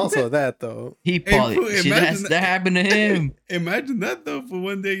 that also that though. He Hey, probably. fool, shit, imagine that happened to him. Imagine that though. For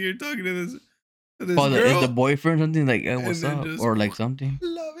one day you're talking to this Or is girl. the boyfriend something like, hey, what's then up? just- Or like something.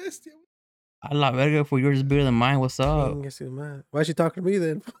 La bestia. I love verga for yours is bigger than mine. What's up? Dang, yes, man. Why is she talking to me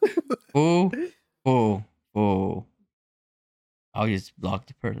then? Fool. I'll just block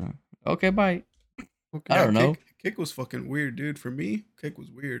the person. Okay, bye. I don't know. Kick was fucking weird, dude. For me, Kick was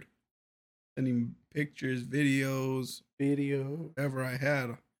weird. Sending pictures, videos, Video. whatever I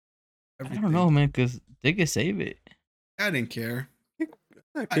had. I Everything. don't know, man, because they could save it. I didn't care.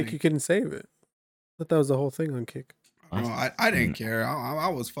 Not Kick, you couldn't save it. I thought that was the whole thing on Kick. No, I didn't care. I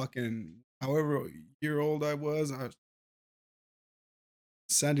was fucking however year old I was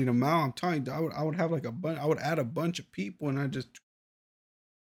sending them out. I'm telling you, I would have like a bunch. I would add a bunch of people, and I'd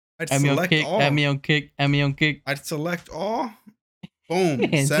Add me on select kick. all. Add me on kick. Add me on kick. I'd select all. Boom,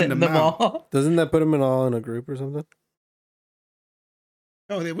 And send them out. all. Doesn't that put them in all in a group or something?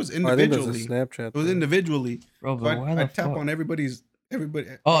 No, it was Or I think that's a individually. Snapchat. It was thing. individually. Bro, So but why the I'd tap fuck? on everybody.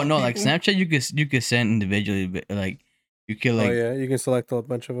 Oh no, like people. Snapchat, you could send individually, but like you could like, Oh yeah, you can select a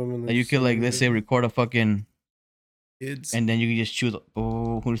bunch of them. And then you just could like send let's them. say record a fucking, Kids. and then you can just choose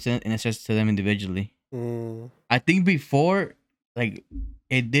who to send, and it says to them individually. Mm. I think before, like,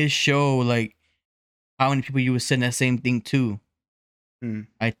 it did show like how many people you would send that same thing to. Hmm.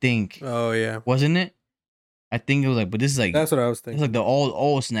 I think Oh yeah, wasn't it? I think it was like, but this is like that's what I was it's thinking. like the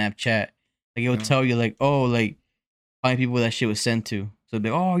old Snapchat. Like it would Yeah. tell you like, oh, like how many people that shit was sent to. So it'd be,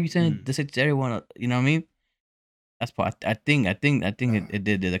 oh, you sent this to everyone. You know what I mean? That's part. I think it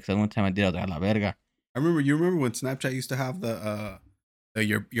did. Like one time I did, I was like, a la verga. You remember when Snapchat used to have the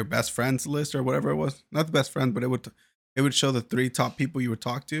your best friends list or whatever it was? Not the best friend, but it would show the 3 top people you would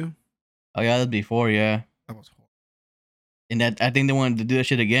talk to. Oh yeah, that's before, yeah. That was horrible. And that I think they wanted to do that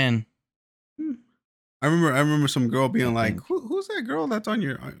shit again. I remember some girl being like, "Who's that girl that's on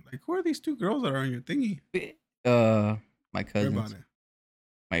your like? Who are these 2 girls that are on your thingy?" My Worry cousins, about it.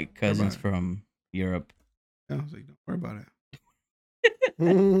 my cousins it. from Europe. Yeah, I was like, "Don't worry about it.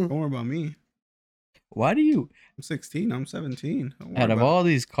 Don't worry about me. Why do you, I'm 16. I'm 17. Don't worry out of about all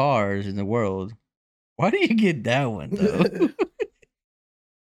these cars in the world, why do you get that one though?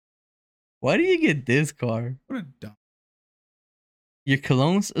 Why do you get this car? What a dumb. Your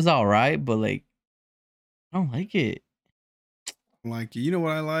colognes is all right, but like, I don't like it. Like, you know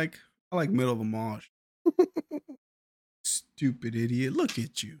what I like? I like middle of a mosh. Stupid idiot. Look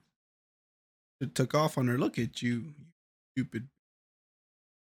at you. It took off on her. Look at you. Stupid.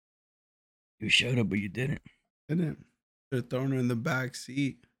 You showed up, but you didn't. Didn't. Should have thrown her in the back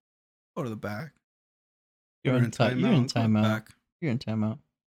seat. Go to the back. You're Put her in time. You're in Go to the timeout. back. You're in timeout.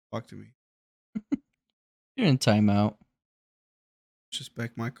 Talk to me. You're in timeout.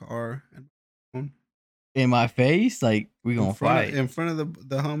 Disrespect my car and my phone. In my face, like we gonna fight. In front of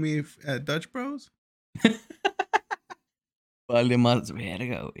the homie at Dutch Bros. Vale más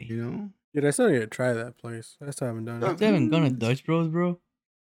verga, güey. You know? Dude, I still need to try that place. I still haven't done it. Ustedes haven't gone to Dutch Bros, bro?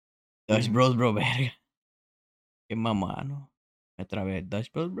 Dutch Bros, bro, verga. Qué mamá, ¿no? Otra vez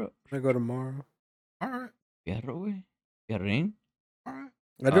Dutch Bros, bro. I go tomorrow. All right. Fierro, güey. Fierrín. All right.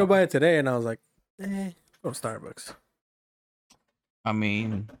 I drove by it today and I was like, go to Starbucks. I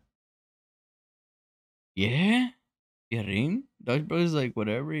mean, yeah. Fierrín. Dutch Bros is like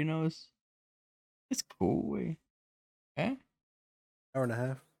whatever, you know. It's cool, güey. Eh? Hour and a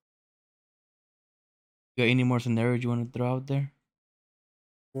half. You got any more scenarios you want to throw out there?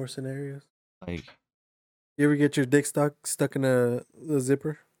 More scenarios. Like, You ever get your dick stuck in a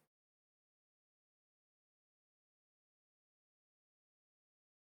zipper?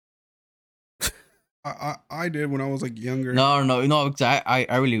 I did when I was like younger. no. 'Cause I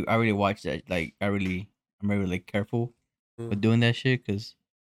really watch that. Like, I'm very like careful with doing that shit. Cause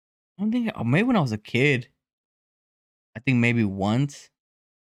I don't think maybe when I was a kid, I think maybe once,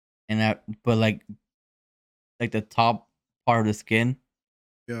 but like the top part of the skin.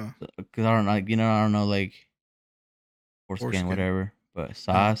 Yeah. Cause I don't like I don't know like foreskin Foreskin. whatever, but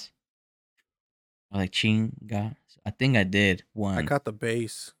sauce. Or like chinga. I think I did one. I caught the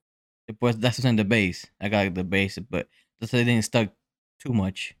base. But that's what's in the base. I got like the base, but just so it didn't stuck too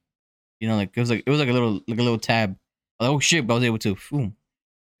much. You know, like it was like a little tab. I was like, oh shit, but I was able to. Boom.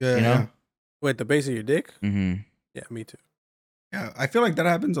 Yeah. You know? Yeah. Wait, the base of your dick? Mm-hmm. Yeah, me too. Yeah. I feel like that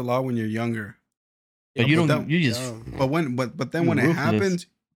happens a lot when you're younger. But you but don't. that- You just But then You're when it ruthless. happens,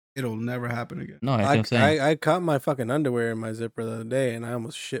 it'll never happen again. no. That's what I'm saying. I caught my fucking underwear in my zipper the other day and I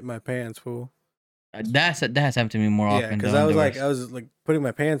almost shit my pants, fool. that has happened to me more Yeah, often. because than I was underwears. like putting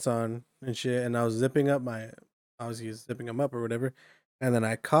my pants on and shit, and I was zipping up zipping them up or whatever, and then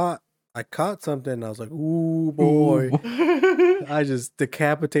I caught something. And I was like, "Ooh boy!" Ooh. I just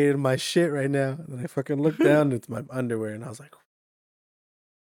decapitated my shit right now. And I fucking looked down, and it's my underwear, and I was like,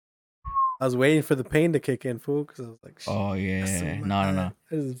 I was waiting for the pain to kick in, fool, because I was like, Oh yeah. "That's No.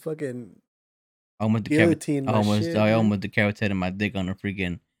 this is fucking I almost guillotine my shit, I dude." almost decapitated my dick on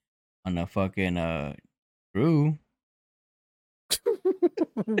a fucking screw.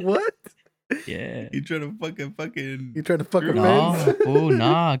 What? Yeah. You try to fucking. You tried to fuck a No, fence? oh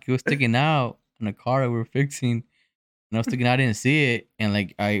nah, it was sticking out in the car that we were fixing. And I was sticking out, I didn't see it. And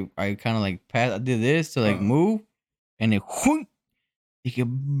like I kind of like passed, I did this to like move, and it whoop, you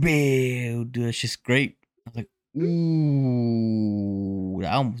can dude, that shit's great. I was like, ooh,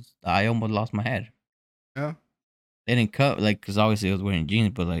 I almost lost my head. Yeah. They didn't cut like, cause obviously I was wearing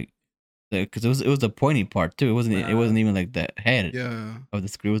jeans, but like, cause it was the pointy part too. It wasn't even like the head Yeah. of the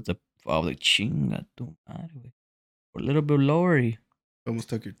screw. It was I was like, chinga tu madre, güey. A little bit lower. Almost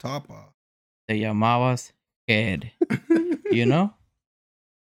took your top off. Te llamabas head. You know?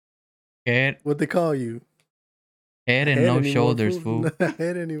 Head What they call you? and Head no anymore, shoulders, fool. Not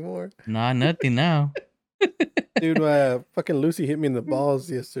head anymore. Nah, nothing now. Dude, fucking Lucy hit me in the balls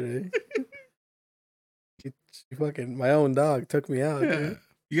yesterday. She fucking, my own dog took me out. Yeah. Dude.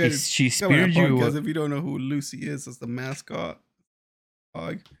 You guys, She speared you. Because if you don't know who Lucy is, that's the mascot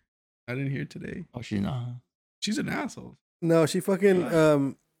dog. I didn't hear today. Oh, she's not. She's an asshole. No, she fucking,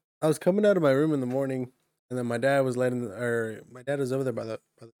 I was coming out of my room in the morning, and then my dad was my dad was over there by the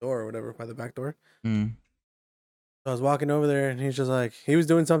door or whatever, by the back door. Mm. So I was walking over there, and he's just like, he was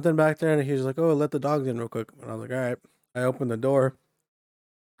doing something back there, and he was like, "Oh, let the dogs in real quick." And I was like, "All right." I opened the door.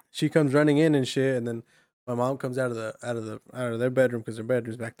 She comes running in and shit, and then my mom comes out of their bedroom because their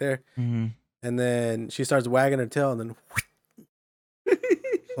bedroom's back there, Mm-hmm. and then she starts wagging her tail, and then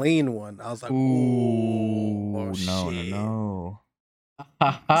clean one. I was like, Ooh, "Oh, shit." no.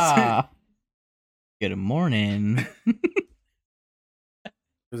 Ha ha. Good morning. It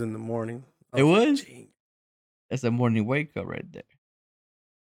was in the morning. I It like, was? "Gee." That's a morning wake up right there.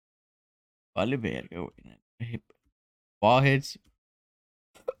 Vale verga, güey. Ball hits.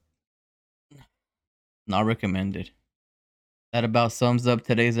 Not recommended. That about sums up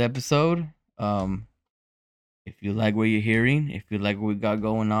today's episode. If you like what you're hearing, if you like what we got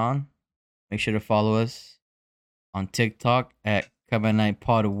going on, Make sure to follow us on TikTok at Come at Night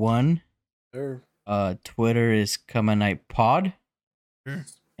Pod 1. Sure. Twitter is Come at Night Pod. Sure.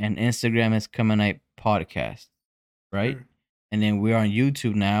 And Instagram is Come at Night Podcast. Right? Sure. And then we're on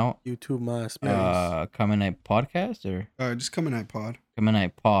YouTube now. YouTube, MySpace. Come at Night Podcast or Just Come at Night Pod. Come at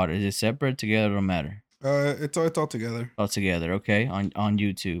Night Pod. Is it separate, together, don't matter? It's all together. All together, okay, on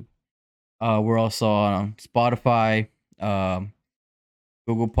YouTube. We're also on Spotify,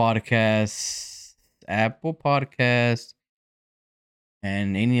 Google Podcasts, Apple Podcasts,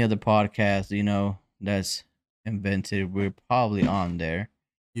 and any other podcast, that's invented. We're probably on there.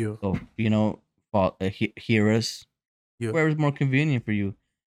 Yeah. So, hear us Yeah. wherever's more convenient for you.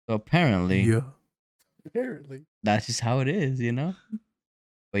 So apparently, Yeah. Apparently. that's just how it is,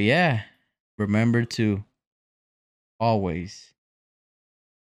 But yeah, remember to always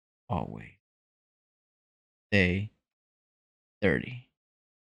stay 30.